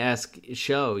cartoony-esque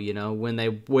show, when they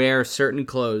wear certain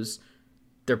clothes,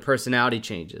 their personality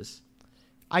changes.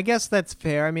 I guess that's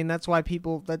fair. I mean, that's why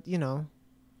people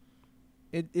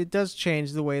it does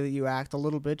change the way that you act a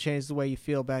little bit, change the way you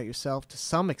feel about yourself to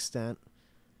some extent.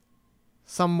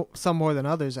 Some more than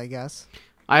others, I guess.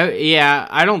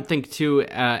 I don't think too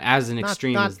as an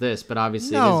extreme as this, but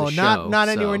obviously it is a show. Not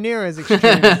anywhere near as extreme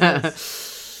as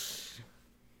this.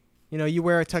 You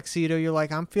wear a tuxedo, you're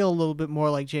like, I'm feeling a little bit more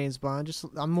like James Bond.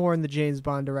 I'm more in the James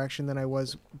Bond direction than I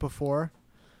was before.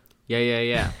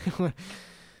 Yeah.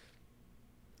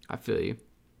 I feel you.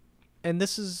 And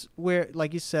this is where,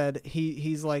 like you said,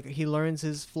 he's like, he learns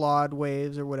his flawed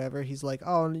ways or whatever. He's like,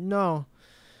 oh no.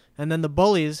 And then the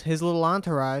bullies, his little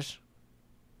entourage,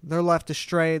 they're left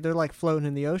astray. They're like floating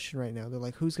in the ocean right now. They're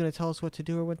like, who's going to tell us what to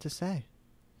do or what to say?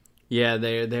 Yeah,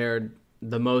 they're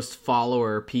the most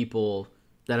follower people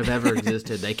that have ever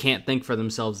existed. They can't think for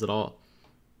themselves at all.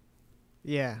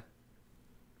 Yeah.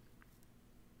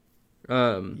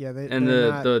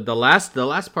 The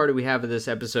last part we have of this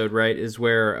episode, right, is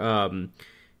where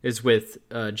is with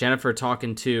Jennifer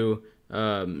talking to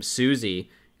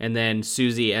Susie. And then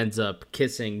Susie ends up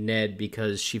kissing Ned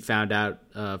because she found out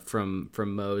from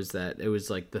Mose that it was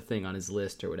like the thing on his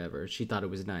list or whatever. She thought it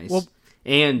was nice. Well,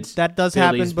 and that does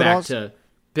happen, but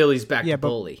Billy's back to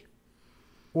bully.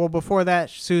 Well, before that,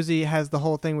 Susie has the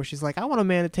whole thing where she's like, I want a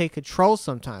man to take control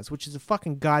sometimes, which is a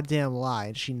fucking goddamn lie,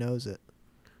 and she knows it.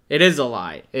 It is a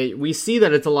lie. We see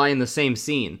that it's a lie in the same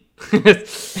scene.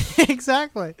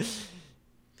 Exactly.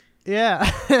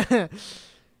 Yeah.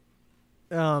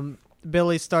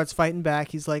 Billy starts fighting back.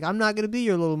 He's like, I'm not going to be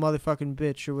your little motherfucking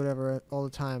bitch or whatever all the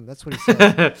time. That's what he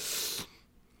says.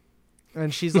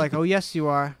 And she's like, oh, yes, you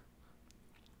are.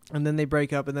 And then they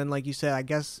break up. And then, like you said, I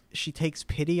guess she takes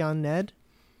pity on Ned,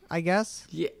 I guess.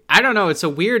 Yeah, I don't know. It's a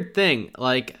weird thing.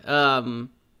 Like,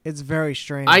 it's very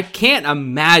strange. I can't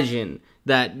imagine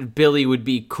that Billy would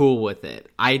be cool with it.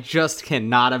 I just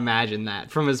cannot imagine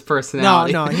that from his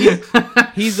personality. No,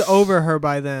 he's over her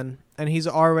by then. And he's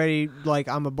already like,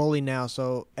 I'm a bully now,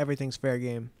 so everything's fair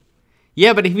game.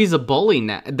 Yeah, but if he's a bully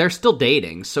now, they're still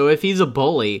dating. So if he's a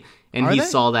bully and he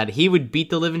saw that, he would beat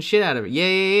the living shit out of her.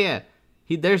 Yeah.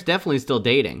 There's definitely still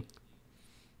dating.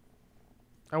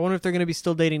 I wonder if they're going to be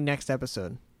still dating next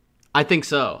episode. I think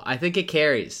so. I think it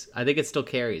carries. I think it still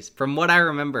carries. From what I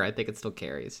remember, I think it still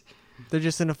carries. They're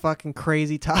just in a fucking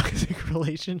crazy toxic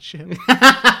relationship.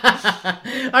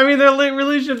 I mean, their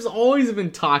relationship's always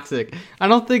been toxic. I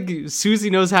don't think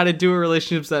Susie knows how to do a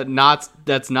relationship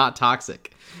that's not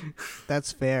toxic.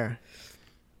 That's fair.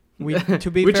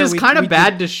 Which is kind of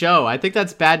bad to show. I think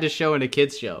that's bad to show in a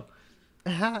kid's show.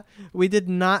 We did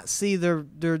not see their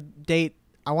date.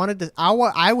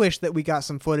 I wish that we got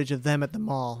some footage of them at the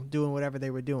mall doing whatever they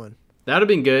were doing. That would have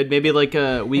been good. Maybe like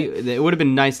it would have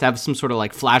been nice to have some sort of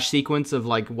like flash sequence of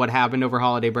like what happened over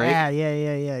holiday break. Yeah,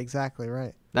 exactly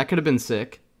right. That could have been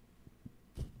sick.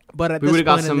 But we would have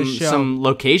got some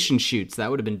location shoots.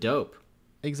 That would have been dope.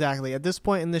 Exactly. At this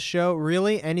point in the show,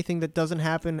 really anything that doesn't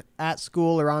happen at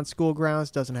school or on school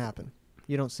grounds doesn't happen.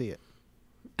 You don't see it.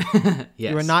 Yes.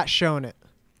 You are not shown it.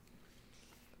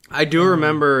 I do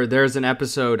remember there's an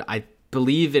episode, I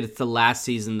believe it's the last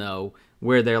season though,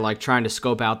 where they're like trying to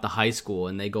scope out the high school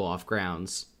and they go off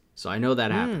grounds. So I know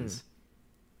that happens.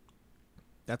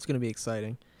 That's going to be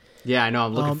exciting. Yeah, I know.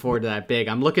 I'm looking forward to that big.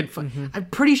 I'm looking for. I'm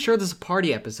pretty sure there's a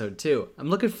party episode too. I'm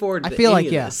looking forward to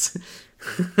this.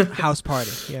 House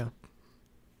party. Yeah.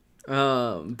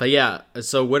 But yeah.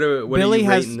 So what are you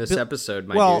rating this episode,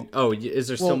 my dude? Oh, is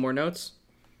there still more notes?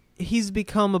 He's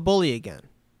become a bully again.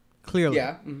 Clearly.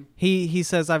 Yeah. He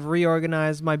says, I've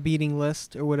reorganized my beating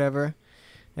list or whatever.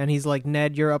 And he's like,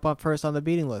 Ned, you're up first on the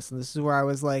beating list. And this is where I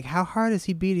was like, how hard is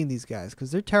he beating these guys?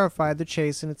 Because they're terrified. They're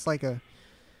chasing. It's like a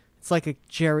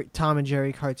Tom and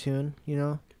Jerry cartoon, you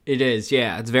know? It is,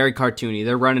 yeah. It's very cartoony.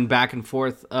 They're running back and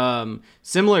forth,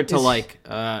 similar to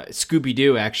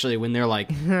Scooby-Doo, actually, when they're like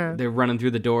they're running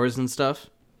through the doors and stuff.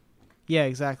 Yeah,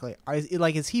 exactly.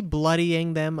 Is he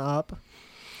bloodying them up?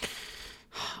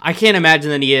 I can't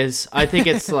imagine that he is. I think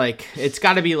it's like it's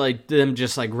got to be like them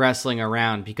just like wrestling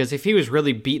around, because if he was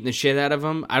really beating the shit out of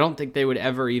them, I don't think they would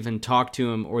ever even talk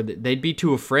to him, or they'd be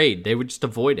too afraid. They would just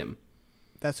avoid him.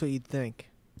 That's what you'd think.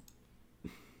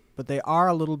 But they are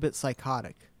a little bit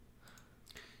psychotic.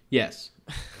 Yes.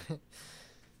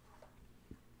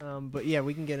 But yeah,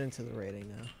 we can get into the rating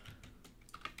now.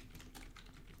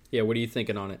 Yeah, what are you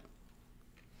thinking on it?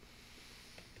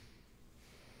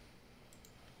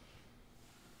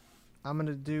 I'm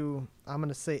gonna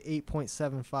say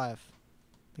 8.75. I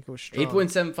think it was strong.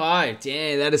 8.75.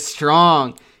 Dang, that is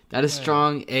strong. That is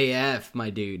strong AF, my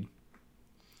dude.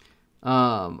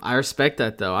 I respect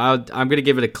that though. I'm gonna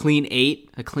give it a clean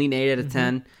 8. A clean 8 out of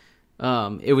 10.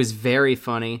 It was very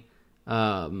funny.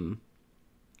 Laughed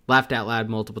out loud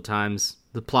multiple times.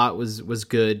 The plot was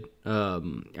good.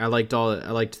 I liked all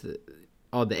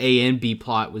the A and B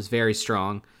plot was very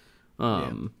strong.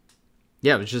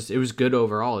 Yeah, it was good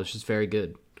overall. It's just very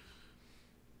good.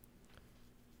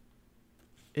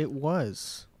 It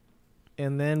was.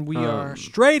 And then we are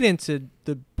straight into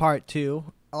the part 2.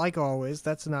 Like always,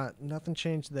 nothing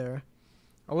changed there.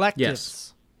 Electives.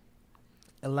 Yes.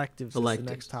 Electives is the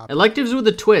next topic. Electives with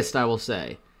a twist, I will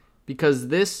say. Because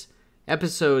this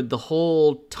episode, the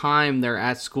whole time they're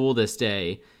at school this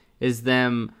day, is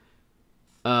them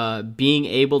being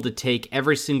able to take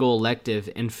every single elective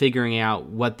and figuring out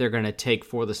what they're going to take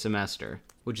for the semester,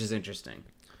 which is interesting.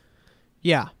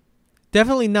 Yeah.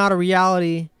 Definitely not a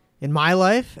reality in my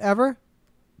life, ever.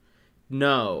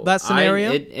 No. That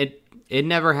scenario? It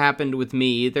never happened with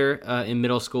me either in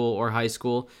middle school or high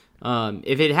school.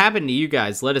 If it happened to you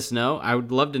guys, let us know. I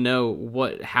would love to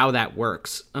know how that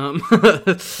works.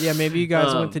 Yeah, maybe you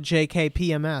guys went to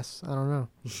JKPMS. I don't know.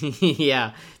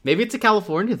 Yeah, maybe it's a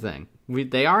California thing.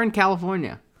 They are in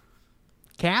California.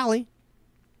 Cali.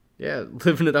 Yeah,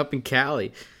 living it up in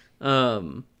Cali.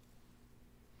 But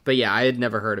yeah, I had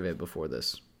never heard of it before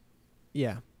this.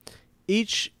 Yeah.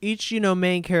 Each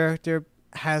main character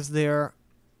has their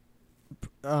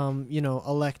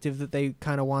elective that they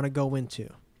kind of want to go into.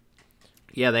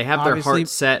 Yeah, they have their heart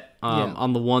set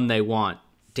on the one they want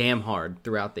damn hard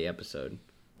throughout the episode.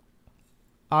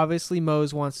 Obviously,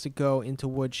 Mose wants to go into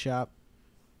woodshop.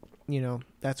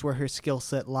 That's where her skill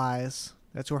set lies.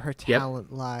 That's where her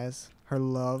talent lies. Her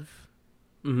love.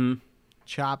 Mm-hmm.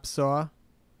 Chop saw.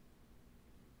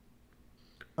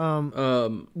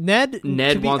 Ned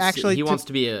wants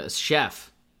to be a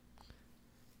chef.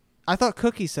 I thought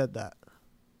Cookie said that.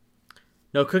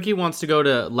 No, Cookie wants to go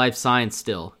to life science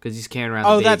still because he's carrying around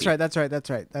the baby.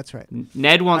 That's right.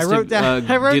 Ned wants to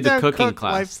do the cooking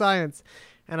class. Life science.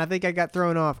 And I think I got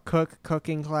thrown off.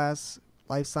 Cooking class,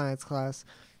 life science class.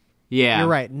 Yeah. You're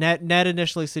right. Ned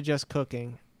initially suggests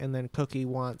cooking, and then Cookie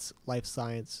wants life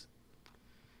science.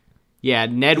 Yeah,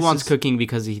 Ned wants cooking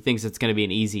because he thinks it's going to be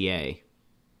an easy A.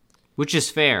 Which is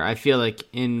fair. I feel like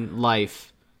in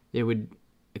life,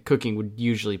 cooking would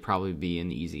usually probably be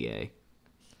an easy A.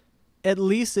 At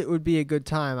least it would be a good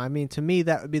time. I mean, to me,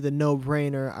 that would be the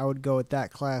no-brainer. I would go with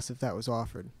that class if that was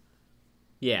offered.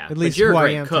 Yeah, at least but you're a I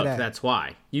great am cook. today. That's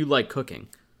why you like cooking.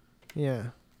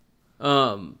 Yeah.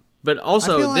 But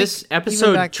also, this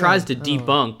episode tries to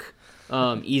debunk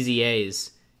easy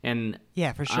A's, and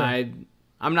yeah, for sure.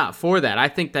 I'm not for that. I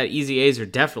think that easy A's are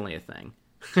definitely a thing.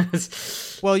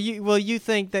 Well, you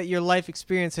think that your life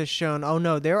experience has shown? Oh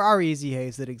no, there are easy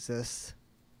A's that exist.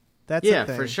 That's a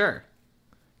thing. For sure.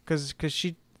 Because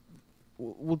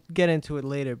we'll get into it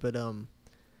later, but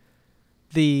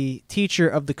the teacher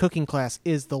of the cooking class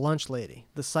is the lunch lady,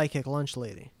 the psychic lunch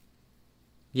lady.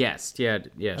 Yes,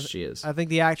 she is. I think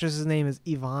the actress's name is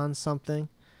Yvonne something.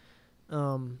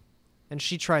 And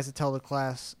she tries to tell the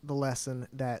class the lesson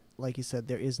that, like you said,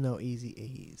 there is no easy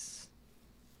A's.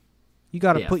 You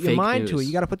got to put your mind to it.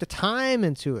 You got to put the time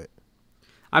into it.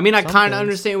 I mean, I kind of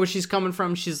understand where she's coming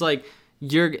from. She's like,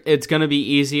 it's going to be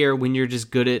easier when you're just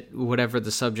good at whatever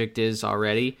the subject is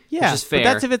already. Yeah, which is fair. But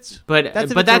that's if it's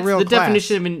that's the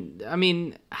definition of I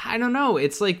mean, I don't know.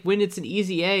 It's like when it's an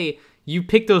easy A, you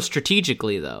pick those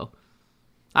strategically, though.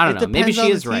 I don't know. Maybe she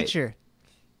is right. Teacher.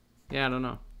 Yeah, I don't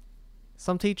know.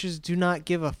 Some teachers do not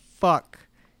give a fuck,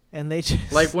 and they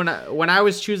just like when I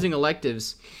was choosing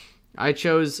electives, I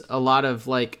chose a lot of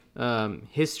like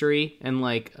history and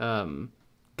like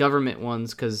government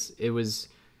ones because it was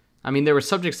I mean, there were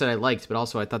subjects that I liked, but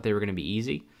also I thought they were going to be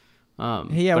easy.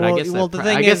 Yeah, but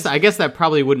I guess that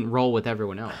probably wouldn't roll with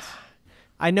everyone else.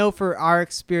 I know for our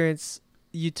experience,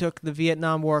 you took the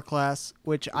Vietnam War class,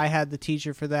 which I had the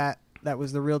teacher for that. That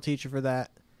was the real teacher for that.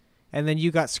 And then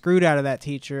you got screwed out of that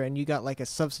teacher, and you got like a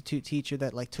substitute teacher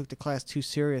that like took the class too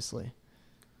seriously.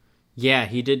 Yeah,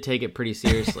 he did take it pretty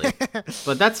seriously.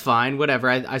 But that's fine, whatever.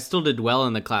 I still did well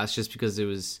in the class just because it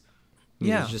was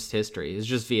just history. It was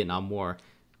just Vietnam War.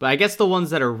 But I guess the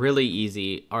ones that are really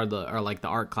easy are like the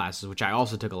art classes, which I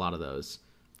also took a lot of those.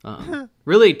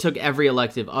 Really took every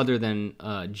elective other than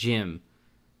gym.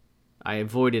 I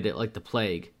avoided it like the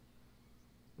plague.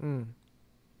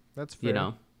 That's fair. You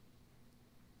know?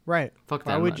 Right. Fuck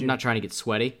that. I'm not trying to get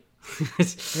sweaty.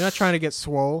 You're not trying to get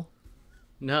swole.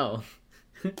 No.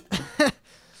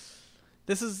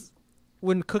 This is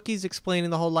when Cookie's explaining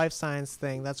the whole life science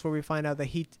thing. That's where we find out that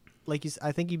he,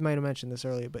 I think you might have mentioned this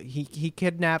earlier, but he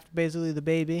kidnapped basically the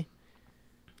baby,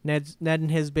 Ned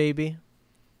and his baby,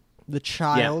 the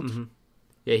child.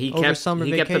 Yeah, yeah, he kept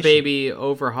the baby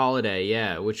over holiday.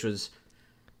 Yeah, which was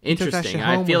interesting.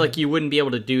 I feel like you wouldn't be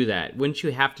able to do that. Wouldn't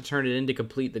you have to turn it in to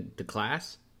complete the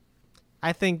class?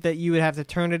 I think that you would have to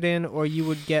turn it in, or you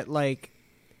would get like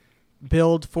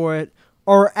billed for it,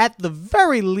 or at the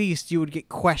very least, you would get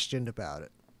questioned about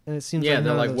it. And it seems they're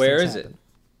like, "Where is it?"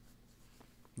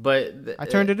 But I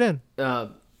turned it in.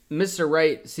 Mr.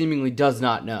 Wright seemingly does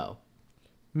not know.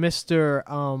 Mr.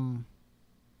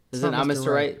 Is it not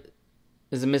Mr. Wright?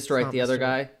 Is it Mr. Wright the other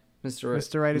guy?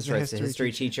 Mr. Wright is a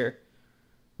history teacher.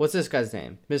 What's this guy's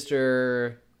name?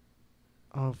 Mr.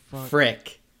 Oh fuck.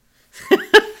 Frick.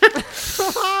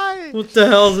 What the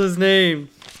hell's his name?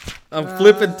 I'm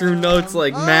flipping through notes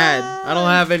like mad. I don't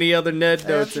have any other Ned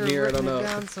notes in here. I don't know.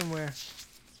 Down somewhere.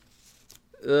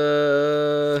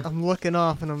 I'm looking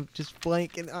off and I'm just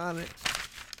blanking on it.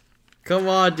 Come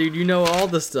on, dude. You know all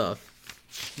the stuff.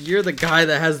 You're the guy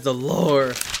that has the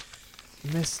lore.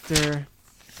 Mr.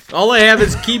 All I have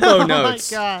is Kipo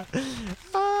notes. Oh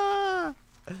my god.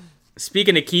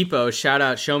 Speaking of Kipo, shout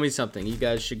out Show Me Something. You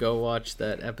guys should go watch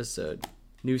that episode.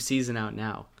 New season out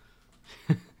now.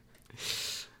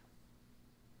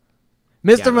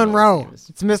 Mr. Monroe.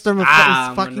 It's Mr.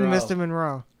 It's fucking Monroe. Mr.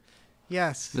 Monroe.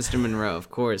 Yes. Mr. Monroe,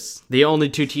 of course. The only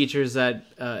two teachers that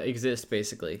exist,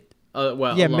 basically.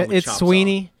 Yeah, it's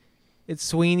Sweeney. It's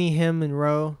Sweeney, him, and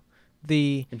Rowe.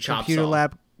 The computer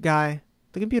lab guy.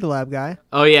 The computer lab guy.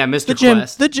 Oh, yeah, Mr.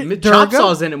 Quest.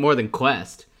 Chopsaw's in it more than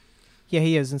Quest. Yeah,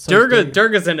 he is.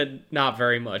 Durga's in it not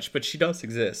very much, but she does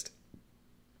exist.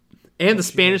 And the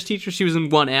Spanish teacher, she was in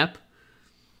one ep.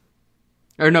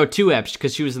 Or no, 2 eps,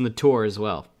 because she was in the tour as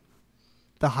well.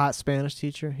 The hot Spanish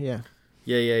teacher? Yeah.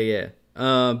 Yeah.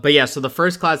 But yeah, so the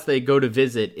first class they go to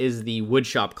visit is the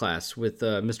woodshop class with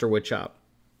Mr. Woodshop.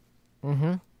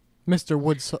 Mm-hmm.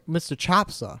 Mr.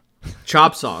 Chopsaw.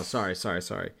 Chopsaw,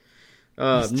 sorry.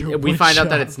 We find out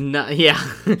that it's not,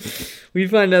 we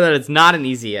find out that it's not an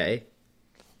easy A.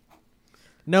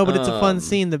 No, but it's a fun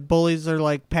scene. The bullies are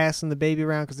like passing the baby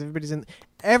around because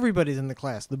everybody's in the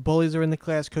class. The bullies are in the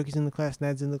class. Cookie's in the class.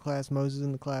 Ned's in the class. Moses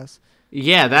in the class.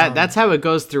 Yeah, that's how it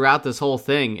goes throughout this whole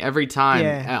thing. Every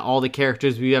time, all the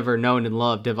characters we've ever known and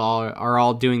loved are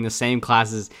all doing the same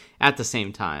classes at the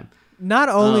same time. Not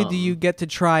only do you get to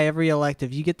try every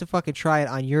elective, you get to fucking try it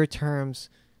on your terms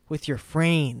with your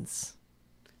friends.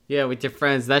 Yeah, with your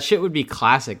friends. That shit would be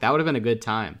classic. That would have been a good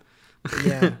time.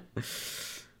 Yeah.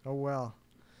 Oh well.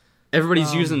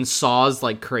 Everybody's using saws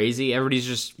like crazy. Everybody's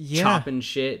just chopping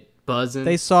shit, buzzing.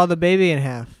 They saw the baby in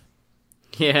half.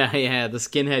 Yeah. The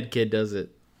skinhead kid does it.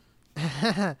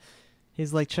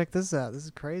 He's like, check this out. This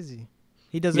is crazy.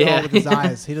 He does it all with his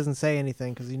eyes. He doesn't say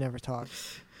anything because he never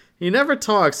talks. He never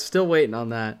talks. Still waiting on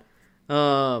that.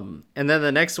 And then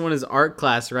the next one is art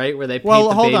class, right? Where they paint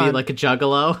the baby like a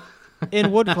juggalo. In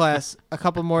wood class, a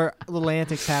couple more little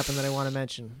antics happen that I want to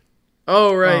mention.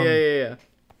 Oh, right.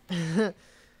 Yeah.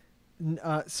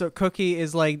 So Cookie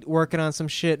is like working on some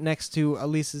shit next to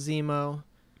Elisa's emo.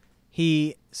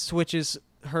 He switches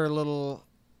her little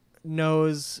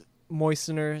nose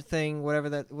moistener thing,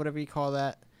 whatever you call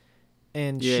that,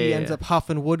 and she ends up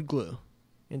huffing wood glue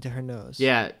into her nose.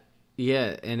 Yeah,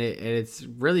 and it's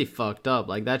really fucked up.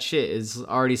 Like that shit is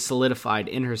already solidified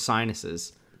in her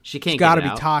sinuses. She can't. It's gotta be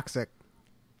toxic.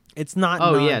 It's not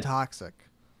non-toxic.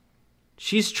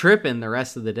 She's tripping the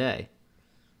rest of the day.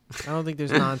 I don't think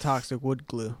there's non-toxic wood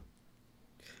glue.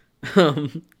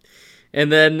 And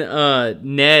then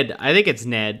Ned, I think it's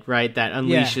Ned, right? That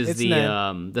unleashes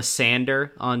the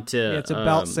sander onto it's a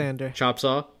belt sander.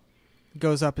 Chopsaw.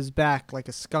 Goes up his back like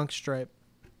a skunk stripe.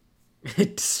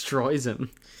 It destroys him.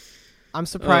 I'm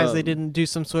surprised they didn't do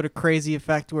some sort of crazy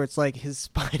effect where it's like his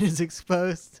spine is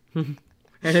exposed. And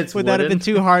it's would that have been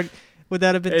too hard? Would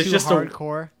that have been It's too just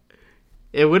hardcore?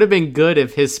 It would have been good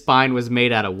if his spine was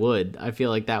made out of wood. I feel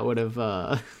like that would have.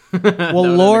 Well,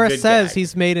 Laura says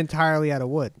he's made entirely out of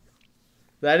wood.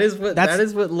 That is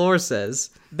what lore says.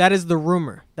 That is the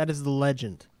rumor. That is the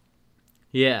legend.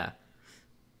 Yeah.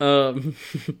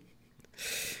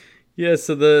 Yeah.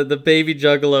 So the baby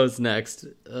Juggalo's next.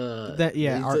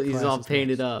 He's all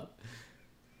painted up.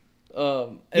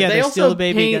 They also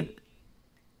baby paint.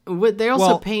 They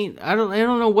also paint. I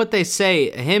don't know what they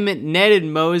say. Him and Ned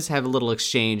and Mose have a little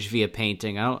exchange via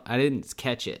painting. I didn't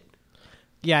catch it.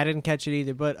 Yeah, I didn't catch it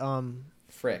either. But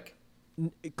frick.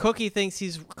 Cookie thinks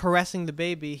he's caressing the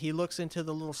baby. He looks into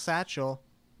the little satchel.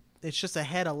 It's just a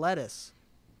head of lettuce.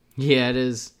 Yeah, it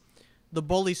is. The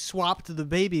bully swapped the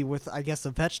baby with, I guess,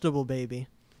 a vegetable baby.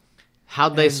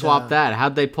 How'd they swap that?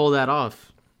 How'd they pull that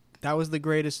off? That was the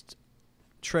greatest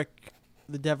trick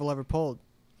the devil ever pulled.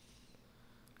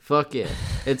 Fuck it.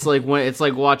 It's like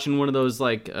watching one of those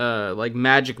like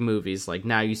magic movies, like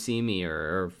Now You See Me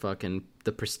or fucking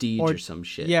The Prestige or some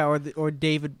shit. Yeah, or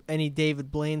any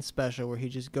David Blaine special where he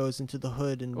just goes into the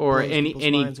hood and or blows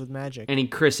people's minds with magic. Any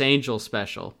Chris Angel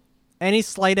special. Any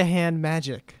sleight of hand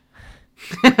magic.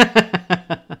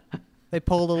 They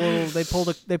pulled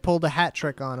a hat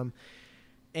trick on him,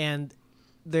 and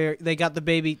they got the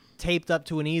baby taped up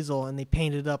to an easel and they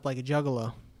painted it up like a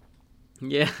juggalo.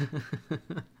 Yeah.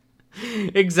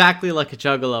 Exactly like a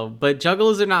juggalo, but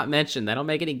juggalos are not mentioned. They don't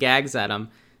make any gags at them.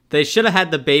 They should have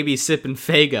had the baby sipping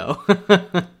Faygo.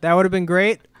 That would have been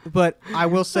great, but I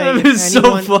will say that was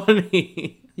so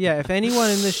funny. Yeah, if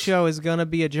anyone in this show is gonna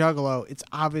be a juggalo, it's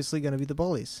obviously gonna be the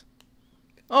bullies.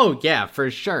 Oh yeah, for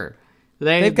sure.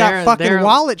 They've got fucking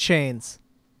wallet chains.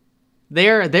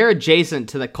 They're adjacent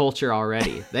to the culture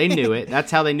already. They knew it.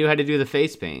 That's how they knew how to do the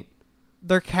face paint.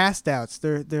 They're cast outs.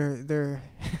 They're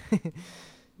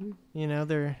you know,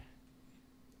 they're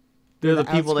the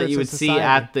people that you would see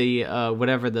at the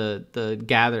whatever the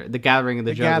gathering of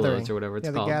the juggalos or whatever it's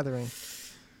called. The gathering.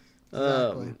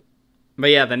 Exactly. But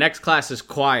yeah, the next class is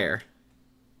choir.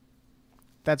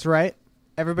 That's right.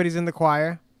 Everybody's in the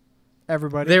choir.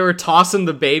 Everybody. They were tossing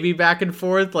the baby back and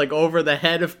forth like over the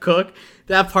head of Cook.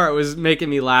 That part was making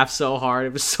me laugh so hard.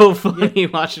 It was so funny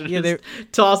watching him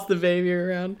toss the baby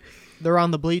around. They're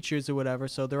on the bleachers or whatever,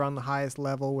 so they're on the highest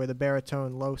level where the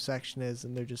baritone low section is,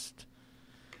 and they're just...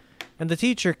 And the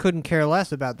teacher couldn't care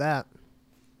less about that.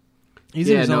 He's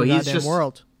in his own goddamn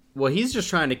world. Well, he's just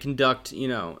trying to conduct,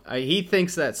 he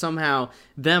thinks that somehow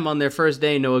them on their first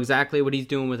day know exactly what he's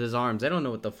doing with his arms. They don't know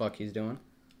what the fuck he's doing.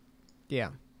 Yeah.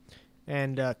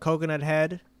 And Coconut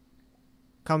Head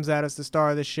comes out as the star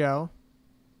of the show.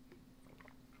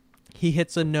 He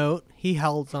hits a note. He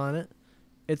holds on it.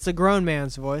 It's a grown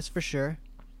man's voice, for sure.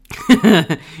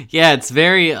 Yeah, it's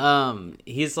very,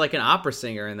 he's like an opera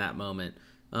singer in that moment.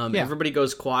 Everybody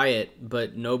goes quiet,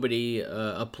 but nobody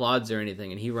applauds or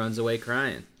anything, and he runs away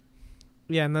crying.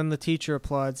 Yeah, and then the teacher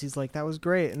applauds. He's like, that was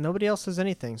great, and nobody else says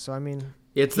anything, so I mean...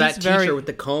 It's that teacher with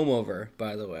the comb over,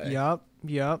 by the way. Yup.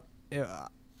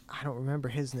 I don't remember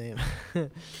his name.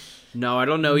 No, I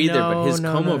don't know either, but his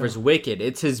comb over's wicked.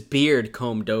 It's his beard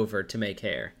combed over to make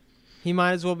hair. He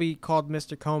might as well be called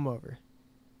Mr. Comb-Over.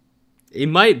 It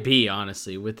might be,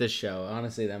 honestly, with this show.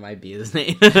 Honestly, that might be his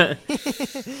name.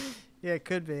 Yeah, it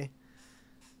could be.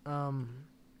 In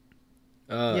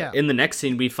the next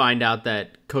scene, we find out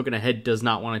that Coconut Head does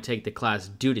not want to take the class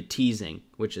due to teasing,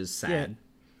 which is sad. Yeah.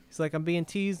 He's like, I'm being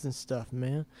teased and stuff,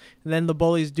 man. And then the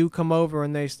bullies do come over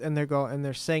and they're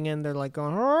singing. They're like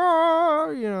going,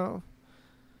 oh,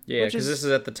 Yeah, because this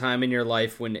is at the time in your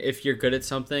life when if you're good at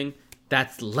something,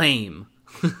 that's lame.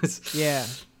 Yeah.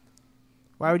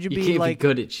 Why would you can't be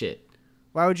good at shit?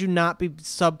 Why would you not be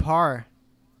subpar,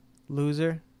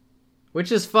 loser?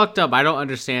 Which is fucked up. I don't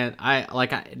understand.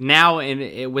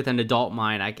 With an adult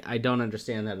mind, I don't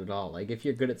understand that at all. Like, if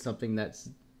you're good at something, that's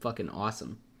fucking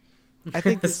awesome. I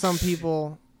think that some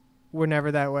people were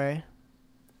never that way,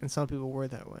 and some people were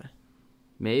that way.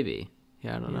 Maybe.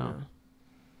 Yeah, I don't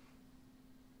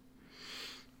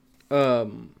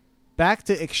know. Back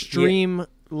to extreme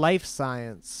life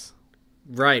science.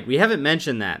 Right. We haven't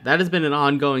mentioned that. That has been an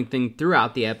ongoing thing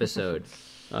throughout the episode.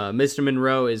 Mr.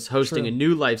 Monroe is hosting a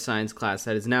new life science class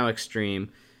that is now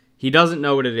extreme. He doesn't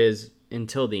know what it is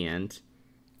until the end.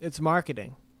 It's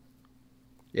marketing.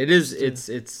 It is.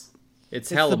 It's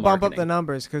hella to marketing. Bump up the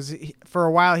numbers because for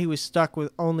a while he was stuck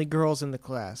with only girls in the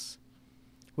class,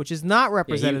 which is not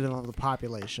representative of the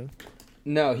population.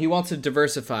 No, he wants to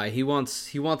diversify. He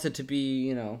wants it to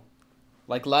be,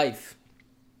 like life.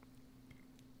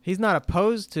 He's not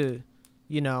opposed to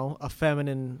a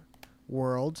feminine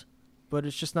world, but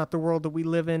it's just not the world that we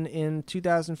live in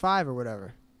 2005 or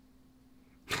whatever.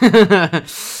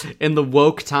 In the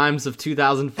woke times of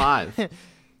 2005.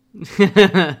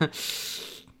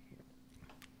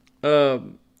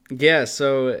 Yeah,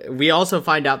 so we also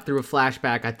find out through a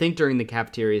flashback, I think during the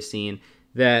cafeteria scene,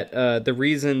 that the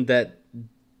reason that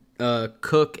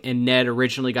Cook and Ned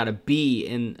originally got a B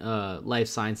in life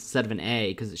science instead of an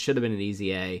A, because it should have been an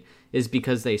easy A, is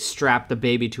because they strapped the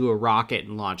baby to a rocket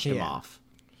and launched him off.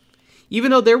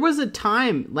 Even though there was a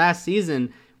time last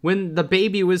season when the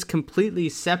baby was completely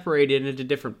separated into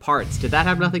different parts. Did that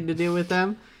have nothing to do with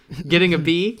them getting a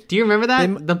B? Do you remember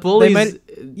that? The bullies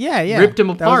ripped him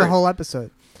apart. That was a whole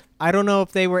episode. I don't know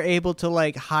if they were able to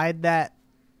like hide that.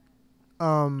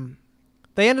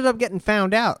 They ended up getting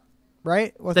found out,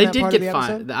 right? They did get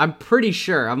found. I'm pretty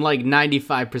sure. I'm like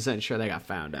 95% sure they got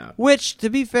found out. Which, to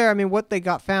be fair, I mean, what they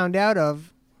got found out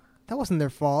of, that wasn't their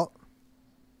fault.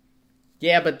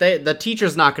 Yeah, but the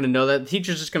teacher's not going to know that. The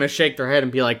teacher's just going to shake their head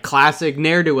and be like, classic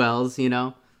ne'er-do-wells,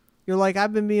 You're like,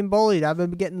 I've been being bullied.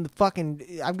 I'm getting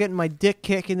my dick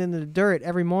kicking into the dirt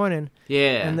every morning.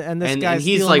 Yeah. And this guy's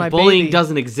he's stealing like, my bullying baby.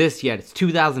 doesn't exist yet. It's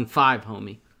 2005,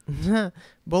 homie.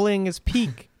 Bullying is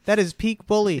peak. That is peak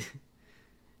bully.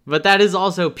 But that is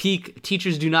also peak.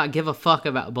 Teachers do not give a fuck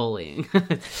about bullying.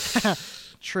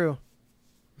 True.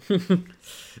 They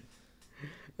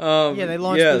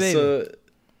launched the baby. So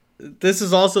this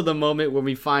is also the moment when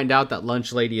we find out that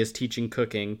Lunch Lady is teaching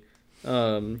cooking.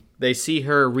 They see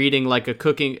her reading like a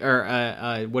cooking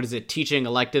or teaching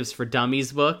electives for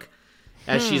dummies book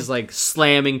as she's like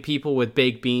slamming people with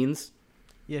baked beans.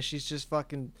 Yeah, she's just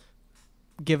fucking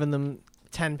giving them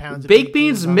 10 pounds of baked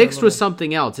beans mixed with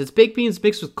something else. It's baked beans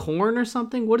mixed with corn or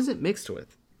something. What is it mixed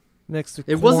with?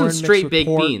 It wasn't straight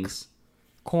baked beans.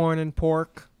 Corn and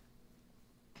pork.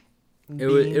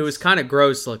 It was kind of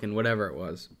gross looking, whatever it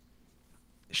was.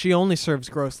 She only serves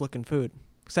gross looking food,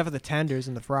 except for the tenders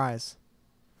and the fries.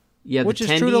 Yeah, which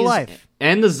is true to life.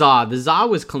 And the za. The za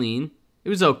was clean. It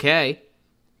was okay.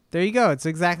 There you go. It's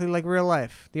exactly like real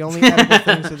life. The only edible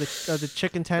things are the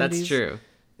chicken tendies. That's true.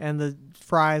 And the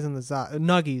fries and the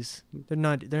nuggies. They're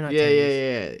not.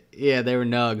 Yeah. They were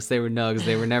nugs. They were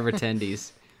never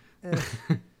tendies.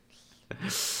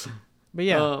 But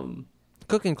yeah,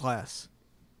 cooking class.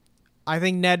 I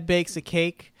think Ned bakes a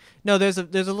cake. No, there's a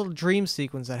little dream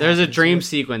sequence. There's a dream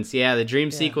sequence. Yeah, the dream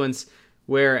sequence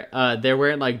where they're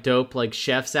wearing like dope like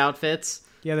chef's outfits.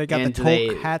 Yeah, they got the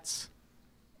toque hats.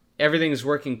 Everything's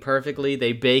working perfectly.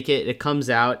 They bake it. It comes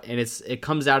out, and it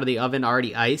comes out of the oven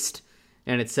already iced,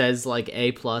 and it says like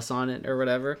A+ on it or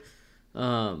whatever.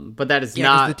 But that is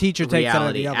not the teacher takes reality it out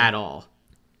of the oven. at all.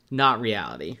 Not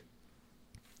reality.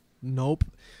 Nope.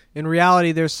 In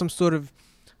reality, there's some sort of,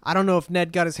 I don't know if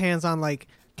Ned got his hands on like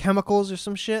chemicals or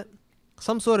some shit.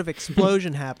 Some sort of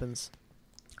explosion happens.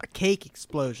 A cake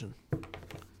explosion.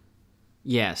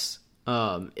 Yes.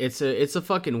 It's a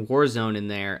fucking war zone in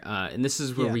there. And this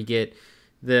is where we get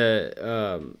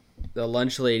the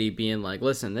lunch lady being like,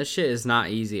 listen, this shit is not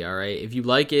easy, all right? If you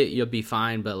like it, you'll be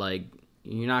fine, but like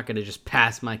you're not going to just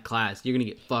pass my class. You're going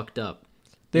to get fucked up.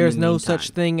 There's no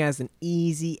such thing as an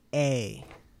easy A.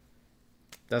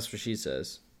 That's what she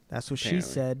says. That's what she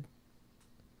said.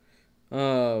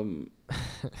 Yeah, and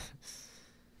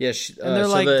they're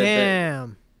like,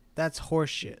 damn, that's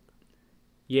horseshit.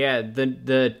 Yeah,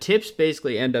 the tips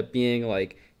basically end up being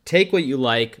like, take what you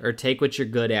like or take what you're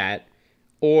good at,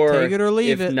 or take it or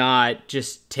leave if it. not,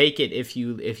 just take it if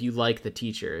you like the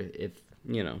teacher, if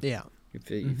if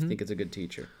you think it's a good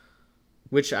teacher.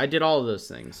 Which I did all of those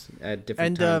things at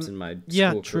different times in my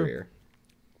school career.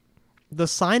 The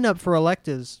sign up for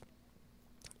electives,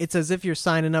 it's as if you're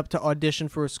signing up to audition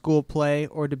for a school play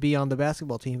or to be on the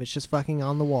basketball team. It's just fucking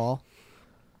on the wall.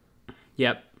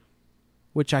 Yep.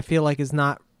 Which I feel like is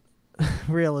not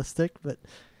realistic, but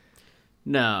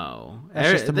no.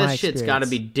 That's just this shit's got to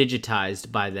be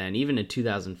digitized by then, even in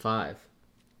 2005.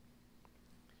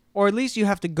 Or at least you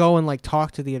have to go and like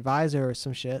talk to the advisor or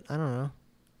some shit. I don't know.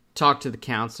 Talk to the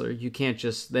counselor. You can't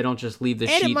they don't just leave the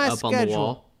sheet up on the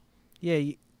wall.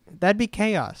 Yeah, that'd be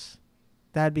chaos.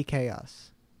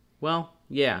 Well,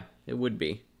 yeah, it would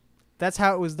be. That's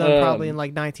how it was done probably in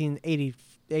like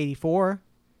 1984.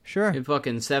 Sure. In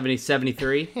fucking 70,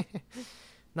 73.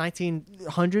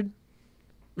 1900.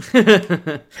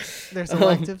 There's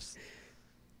electives.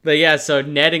 But yeah, so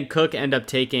Ned and Cook end up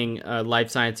taking Life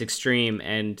Science Extreme,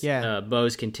 and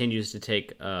Bose continues to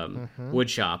take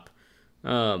Woodshop.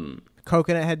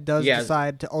 Coconut Head does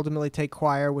decide to ultimately take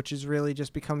choir, which is really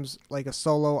just becomes like a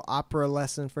solo opera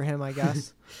lesson for him, I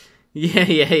guess. Yeah,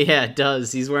 it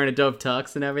does. He's wearing a dope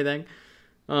tux and everything.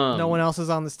 No one else is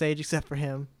on the stage except for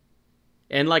him.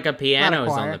 And like a piano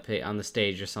is on the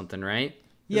stage or something, right?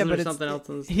 Yeah, Isn't but there something else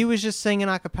on the stage? He was just singing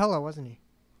a cappella, wasn't he?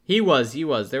 He was.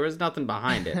 There was nothing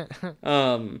behind it.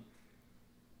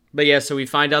 But yeah, so we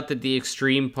find out that the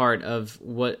extreme part of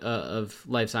of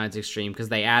Life Science Extreme, because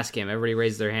they ask him, everybody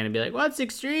raises their hand and be like, "What's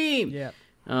extreme?" Yeah.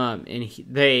 And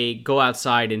they go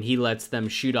outside and he lets them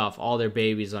shoot off all their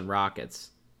babies on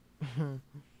rockets.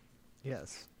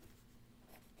 Yes.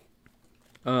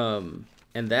 And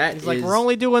that he's like, we're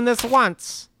only doing this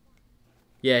once.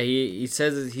 Yeah, he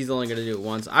says he's only going to do it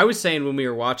once. I was saying when we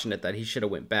were watching it that he should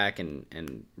have went back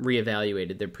and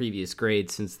reevaluated their previous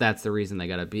grades, since that's the reason they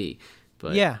got a B.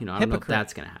 But, yeah, I don't know if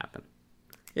that's going to happen.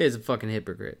 It is a fucking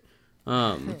hypocrite.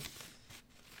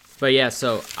 But yeah,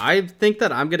 so I think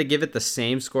that I'm going to give it the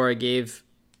same score I gave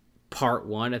part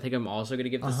 1. I think I'm also going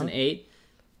to give this an 8.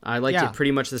 I liked it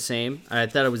pretty much the same. I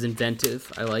thought it was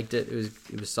inventive. I liked it.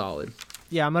 It was solid.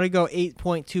 Yeah, I'm going to go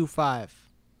 8.25.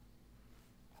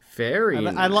 Very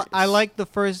nice. I like the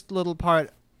first little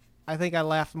part. I think I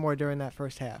laughed more during that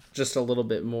first half. Just a little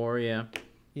bit more, yeah.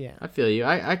 Yeah. I feel you.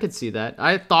 I could see that.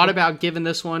 I thought about giving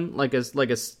this one like a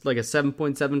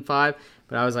 7.75,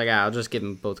 but I was like, I'll just give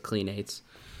them both clean 8s.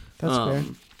 That's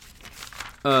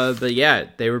fair. But yeah,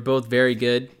 they were both very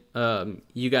good.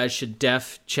 You guys should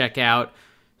check out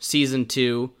season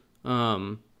 2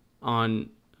 on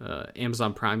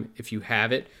Amazon Prime if you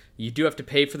have it. You do have to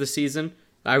pay for the season.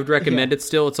 I would recommend it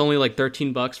still. It's only like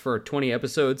 $13 for 20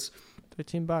 episodes.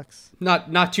 $13.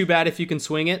 Not too bad if you can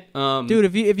swing it. Dude,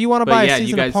 if you want to buy a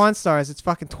season of Pawn Stars, it's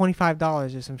fucking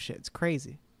 $25 or some shit. It's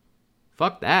crazy.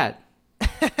 Fuck that.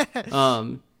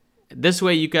 This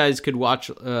way you guys could watch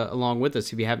along with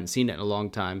us if you haven't seen it in a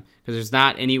long time, because there's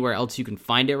not anywhere else you can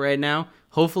find it right now.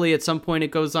 Hopefully at some point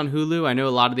it goes on Hulu. I know a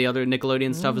lot of the other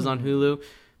Nickelodeon stuff is on Hulu,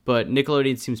 but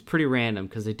Nickelodeon seems pretty random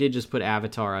because they did just put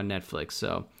Avatar on Netflix.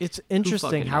 So it's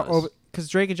interesting how, because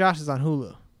Drake and Josh is on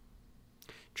Hulu.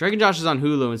 Drake and Josh is on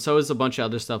Hulu, and so is a bunch of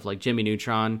other stuff like Jimmy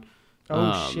Neutron.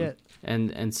 Shit.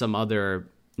 And some other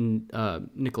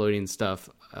Nickelodeon stuff,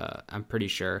 I'm pretty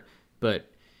sure. But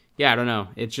yeah, I don't know.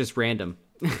 It's just random.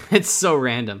 It's so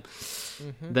random.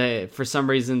 For some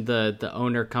reason, the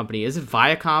owner company, is it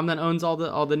Viacom that owns all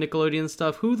the Nickelodeon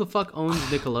stuff? Who the fuck owns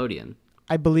Nickelodeon?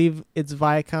 I believe it's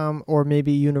Viacom or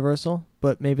maybe Universal,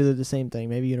 but maybe they're the same thing.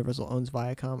 Maybe Universal owns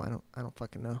Viacom. I don't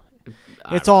fucking know.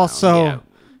 It's also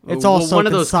one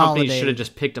of those companies should have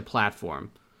just picked a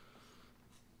platform.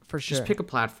 For sure. Just pick a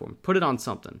platform. Put it on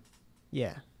something.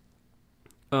 Yeah.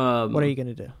 What are you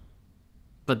gonna do?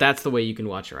 But that's the way you can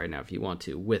watch it right now if you want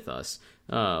to with us.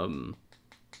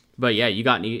 But yeah, you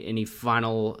got any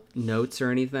final notes or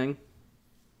anything?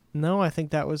 No, I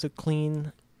think that was a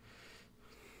clean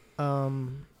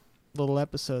little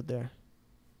episode there.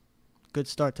 Good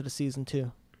start to the season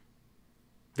 2.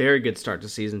 Very good start to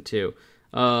season 2.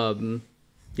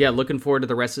 Yeah, looking forward to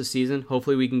the rest of the season.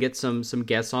 Hopefully we can get some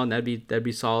guests on. That'd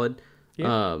be solid.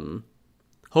 Yeah.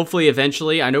 Hopefully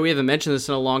eventually, I know we haven't mentioned this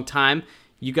in a long time.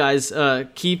 You guys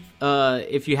keep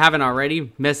if you haven't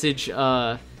already, message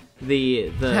the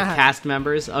cast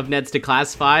members of Ned's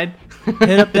Declassified.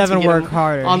 Hit up Devin Work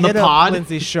Harder on hit the up pod.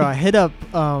 Lindsay Shaw. Hit up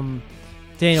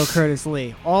Daniel Curtis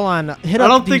Lee. All on. Hit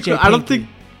up DJ Pinky.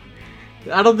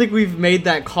 I don't think we've made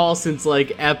that call since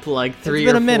like ep 3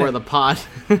 or 4 of the pod.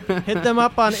 Hit them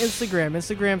up on Instagram.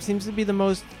 Instagram seems to be the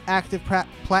most active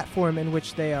platform in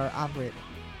which they are operating.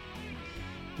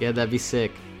 Yeah, that'd be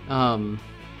sick.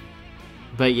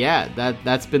 But yeah,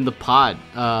 that's been the pod.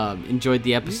 Enjoyed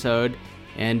the episode,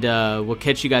 and we'll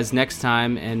catch you guys next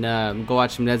time. And go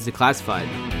watch some Ned's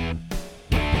Declassified.